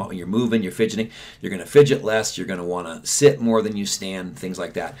 You're moving, you're fidgeting. You're going to fidget less. You're going to want to sit more than you stand, things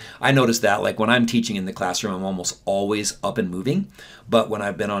like that. I noticed that, like when I'm teaching in the classroom, I'm almost always up and moving. But when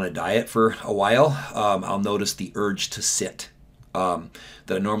I've been on a diet for a while, I'll notice the urge to sit.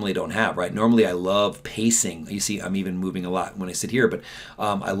 That I normally don't have, right? Normally I love pacing. You see, I'm even moving a lot when I sit here, but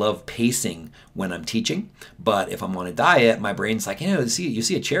I love pacing when I'm teaching. But if I'm on a diet, my brain's like, you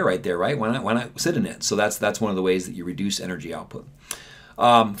see a chair right there, right? Why not sit in it? So that's one of the ways that you reduce energy output.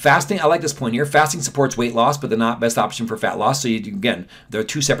 Fasting, I like this point here. Fasting supports weight loss, but they're not best option for fat loss. So again, they're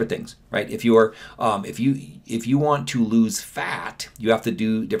two separate things, right? If you want to lose fat, you have to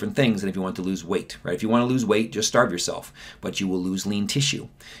do different things than if you want to lose weight, right? If you want to lose weight, just starve yourself, but you will lose lean tissue.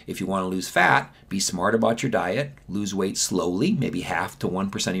 If you want to lose fat, be smart about your diet, lose weight slowly, maybe 0.5 to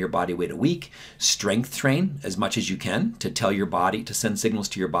 1% of your body weight a week, strength train as much as you can to tell your body, to send signals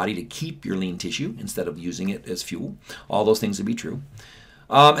to your body to keep your lean tissue instead of using it as fuel. All those things would be true.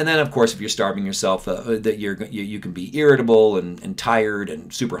 And then, of course, if you're starving yourself, that you can be irritable and tired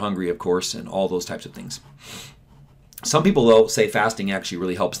and super hungry, of course, and all those types of things. Some people, though, say fasting actually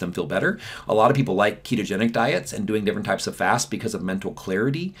really helps them feel better. A lot of people like ketogenic diets and doing different types of fast because of mental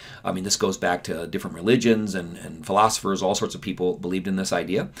clarity. I mean, this goes back to different religions and philosophers. All sorts of people believed in this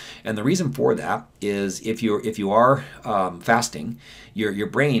idea. And the reason for that is if you are fasting, your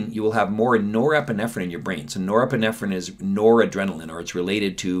brain, you will have more norepinephrine in your brain. So norepinephrine is noradrenaline, or it's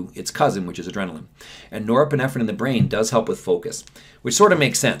related to its cousin, which is adrenaline. And norepinephrine in the brain does help with focus, which sort of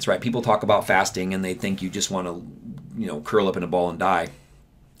makes sense, right? People talk about fasting and they think you just want to curl up in a ball and die.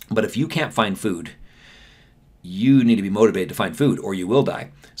 But if you can't find food, you need to be motivated to find food or you will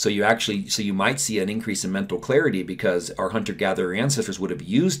die. So you might see an increase in mental clarity because our hunter-gatherer ancestors would have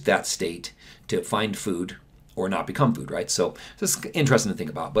used that state to find food or not become food, right? So it's interesting to think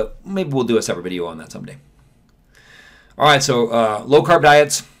about, but maybe we'll do a separate video on that someday. All right, so low-carb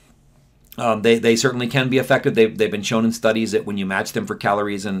diets. They certainly can be effective. They've been shown in studies that when you match them for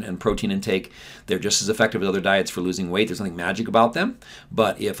calories and protein intake, they're just as effective as other diets for losing weight. There's nothing magic about them.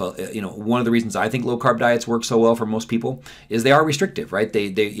 But if one of the reasons I think low carb diets work so well for most people is they are restrictive, right?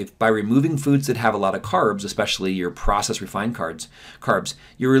 If by removing foods that have a lot of carbs, especially your processed refined carbs,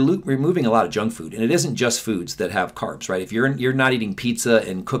 you're removing a lot of junk food. And it isn't just foods that have carbs, right? If you're not eating pizza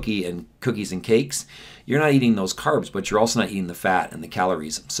and cookie and cookies and cakes, you're not eating those carbs, but you're also not eating the fat and the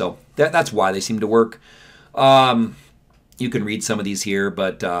calories. So that's why they seem to work. You can read some of these here,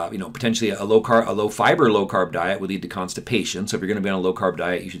 but potentially a low fiber, low carb diet would lead to constipation. So if you're going to be on a low carb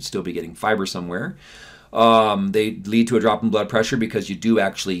diet, you should still be getting fiber somewhere. They lead to a drop in blood pressure because you do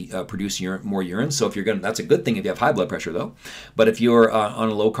actually produce more urine. So if that's a good thing if you have high blood pressure though. But if you're on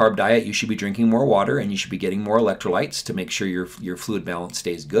a low carb diet, you should be drinking more water and you should be getting more electrolytes to make sure your fluid balance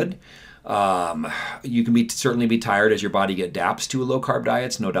stays good. You can certainly be tired as your body adapts to low carb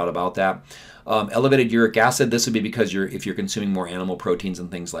diets, no doubt about that. Elevated uric acid, this would be because if you're consuming more animal proteins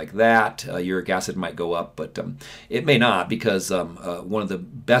and things like that, uric acid might go up, but it may not, because one of the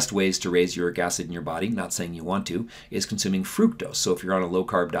best ways to raise uric acid in your body, not saying you want to, is consuming fructose. So if you're on a low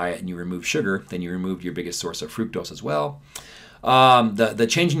carb diet and you remove sugar, then you removed your biggest source of fructose as well. The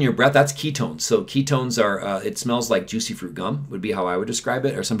change in your breath, that's ketones. So ketones are, it smells like juicy fruit gum, would be how I would describe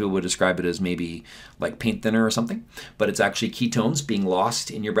it, or some people would describe it as maybe like paint thinner or something, but it's actually ketones being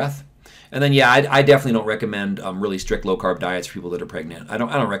lost in your breath. And then, yeah, I definitely don't recommend really strict low-carb diets for people that are pregnant. I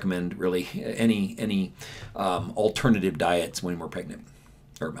don't recommend really any alternative diets when we're pregnant.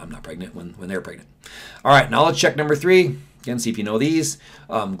 Or I'm not pregnant, when they're pregnant. All right, knowledge check number 3. Again, see if you know these.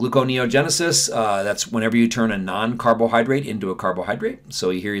 Gluconeogenesis, that's whenever you turn a non-carbohydrate into a carbohydrate.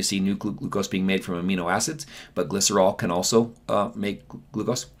 So here you see new glucose being made from amino acids, but glycerol can also make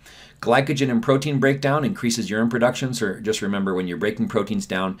glucose. Glycogen and protein breakdown increases urine production. So just remember, when you're breaking proteins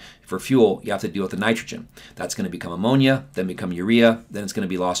down for fuel, you have to deal with the nitrogen. That's going to become ammonia, then become urea, then it's going to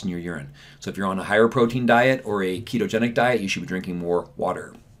be lost in your urine. So if you're on a higher protein diet or a ketogenic diet, you should be drinking more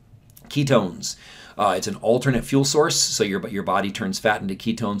water. Ketones. It's an alternate fuel source, so your body turns fat into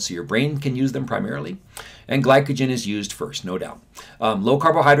ketones so your brain can use them primarily. And glycogen is used first, no doubt. Low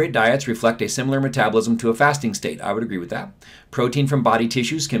carbohydrate diets reflect a similar metabolism to a fasting state. I would agree with that. Protein from body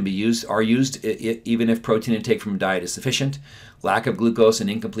tissues are used even if protein intake from diet is sufficient. Lack of glucose and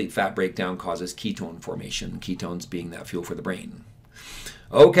incomplete fat breakdown causes ketone formation, ketones being that fuel for the brain.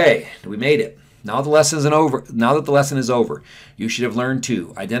 Okay, we made it. Now that the lesson is over, you should have learned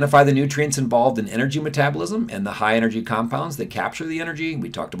to identify the nutrients involved in energy metabolism and the high energy compounds that capture the energy. We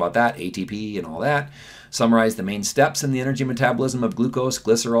talked about that, ATP and all that. Summarize the main steps in the energy metabolism of glucose,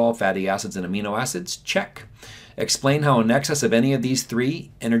 glycerol, fatty acids, and amino acids. Check. Explain how an excess of any of these 3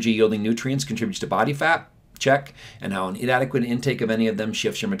 energy-yielding nutrients contributes to body fat. Check. And how an inadequate intake of any of them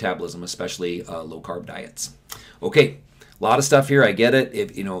shifts your metabolism, especially low-carb diets. Okay. A lot of stuff here, I get it.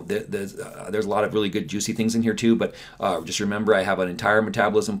 There's a lot of really good juicy things in here too, but just remember, I have an entire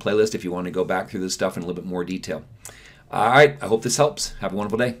metabolism playlist if you want to go back through this stuff in a little bit more detail. All right, I hope this helps. Have a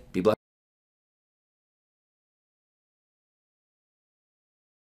wonderful day. Be blessed.